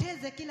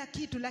 Nipoteze kila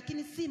kitu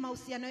lakini si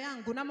mahusiano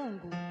yangu na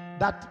Mungu.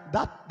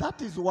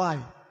 That is why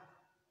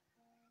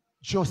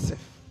Joseph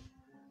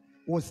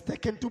was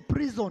taken to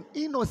prison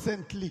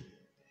innocently.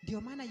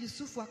 Ndio maana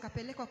Yusufu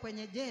akapelekwa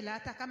kwenye jela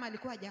hata kama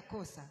alikuwa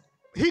hajakosa.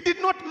 He did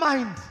not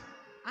mind.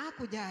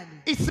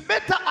 Hakujali. It's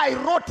better I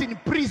rot in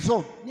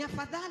prison Ni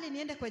afadhali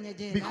niende kwenye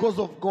jela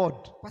because of God.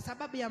 kwa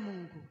sababu ya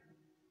Mungu.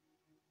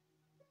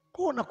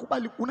 Kwa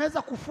unakubali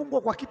unaweza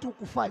kufungwa kwa kitu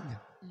ukufanya.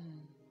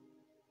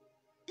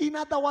 In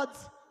other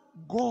words,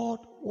 God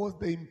was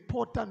the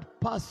important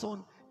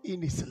person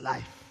in his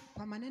life.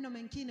 Kwa maneno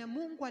mengine,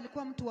 Mungu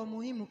alikuwa mtu wa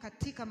muhimu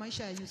katika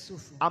maisha ya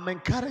Yusufu. I'm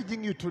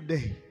encouraging you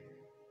today.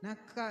 Na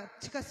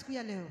katika siku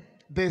ya leo,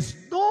 There's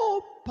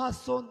no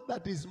person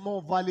that is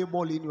more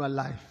valuable in your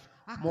life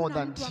more hakuna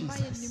than mtu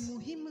ambaye ni Jesus.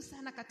 muhimu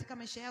sana katika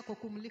maisha yako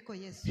kumliko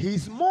Yesu. He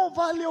is more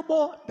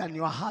valuable than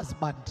your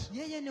husband.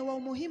 Yeye ni wa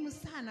umuhimu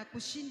sana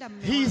kushinda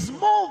mume He is wako.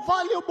 more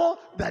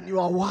valuable than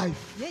your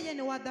wife. Yeye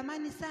ni wa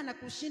dhamani sana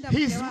kushinda He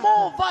mke is wako.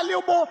 more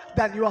valuable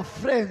than your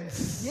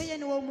friends. Yeye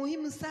ni wa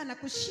umuhimu sana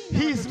kushinda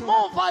He is watoto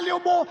more wako.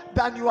 valuable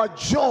than your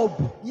job.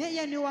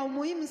 Yeye ni wa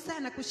umuhimu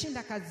sana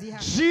kushinda kazi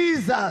yako.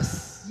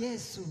 Jesus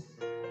Yesu.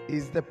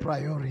 is the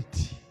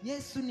priority.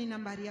 Yesu ni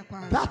nambari ya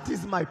kwanza. That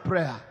is my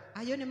prayer.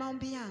 Hayo ni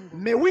maombi yangu.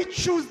 May we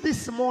choose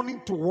this morning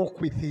to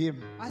walk with him.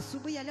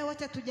 Asubuhi ya leo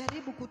wacha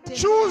tujaribu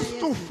kutembea Choose na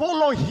to Yesu.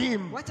 follow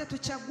him Wacha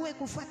tuchague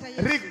kufuata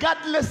Yesu.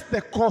 regardless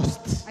the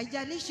cost.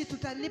 Haijalishi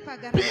tutalipa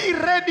gharama. Be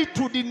ready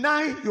to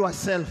deny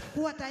yourself.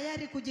 Kuwa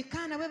tayari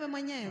kujikana wewe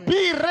mwenyewe.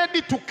 Be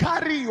ready to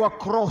carry your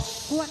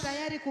cross. Kuwa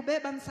tayari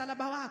kubeba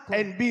msalaba wako.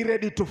 And be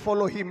ready to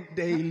follow him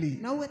daily.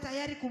 Na uwe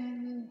tayari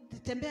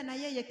kutembea na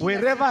yeye kila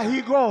Wherever siku.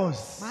 he goes,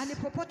 Mahali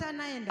popote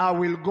anaenda, I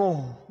will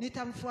go.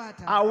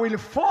 nitamfuata. I will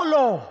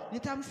follow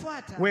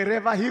Nitamfuata.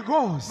 wherever he Mahali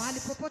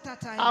goes. popote I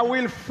ataenda.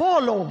 will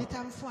follow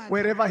Nitamfuata.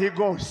 wherever he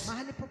goes.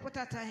 Mahali popote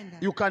ataenda.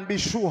 You can be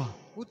sure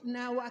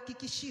Na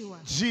uhakikishiwa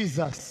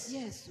Jesus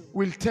Yesu.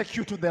 will take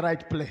you to the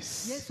right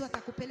place. Yesu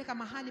atakupeleka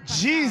mahali pa sawa.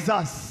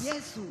 Jesus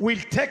Yesu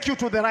will take you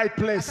to the right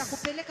place.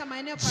 atakupeleka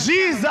maeneo pa sawa.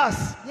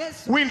 Jesus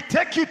Yesu will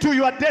take you to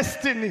your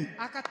destiny.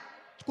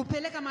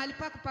 akakupeleka mahali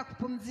pako pa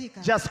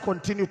kupumzika. Just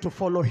continue to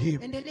follow him.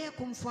 Endelea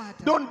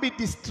kumfuata. Don't be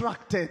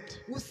distracted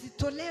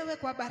Usitolewe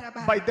kwa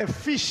barabara. by the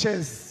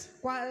fishes.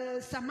 Kwa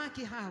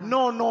samaki hawa.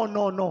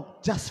 No.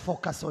 Just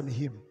focus on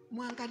him.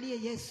 Muangalie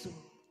Yesu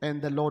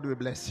And the Lord will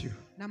bless you.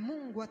 na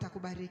Mungu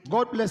atakubariki.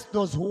 God bless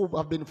those who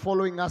have been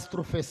following us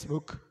through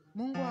Facebook.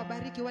 Mungu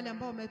awabariki wale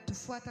ambao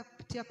wametufuata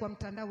kupitia kwa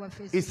mtandao wa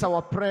Facebook. It's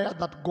our prayer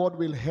that God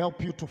will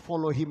help you to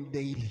follow him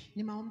daily.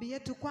 Ni maombi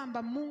yetu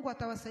kwamba Mungu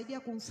atawasaidia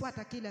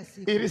kumfuata kila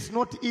siku. It is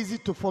not easy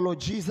to follow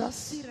Jesus.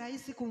 Si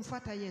rahisi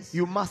kumfuata Yesu.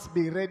 You must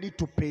be ready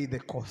to pay the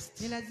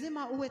cost. Ni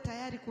lazima uwe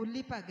tayari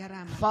kulipa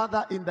gharama.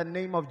 Father, in the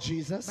name of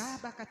Jesus,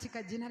 Baba,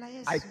 katika jina la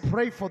Yesu. I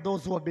pray for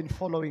those who have been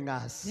following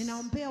us,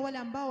 Ninaombea wale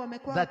ambao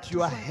wamekuwa that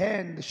your wakitufuata,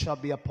 hand shall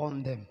be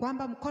upon them.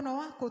 kwamba mkono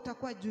wako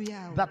utakuwa juu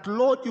yao. That,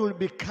 Lord, you will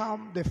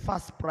become the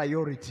first priority.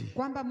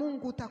 Kwamba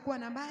Mungu utakuwa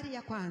nambari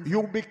ya kwanza.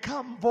 You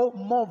become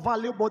more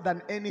valuable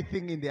than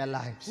anything in their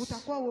lives.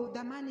 Utakuwa wa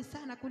udhamani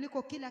sana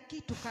kuliko kila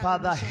kitu katika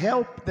Father, maisha.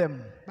 help them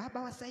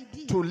Baba,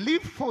 wasaidie to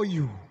live for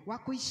you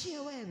wakuishie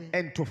wewe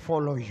and to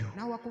follow you.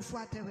 na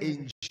wakufuate wewe.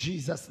 In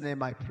Jesus'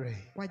 name I pray.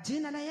 Kwa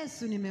jina la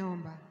Yesu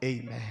nimeomba.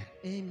 Amen.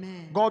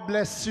 Amen. God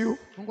bless you.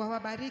 Mungu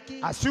awabariki.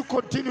 As you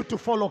continue to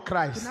follow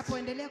Christ,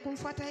 Tunapoendelea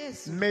kumfuata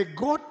Yesu, may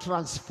God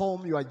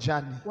transform your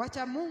journey.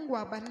 wacha Mungu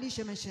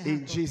abadilishe maisha In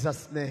yako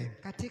Jesus' name.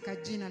 katika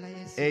jina la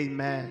Yesu.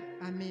 Amen.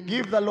 Amen.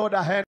 Give the Lord a hand.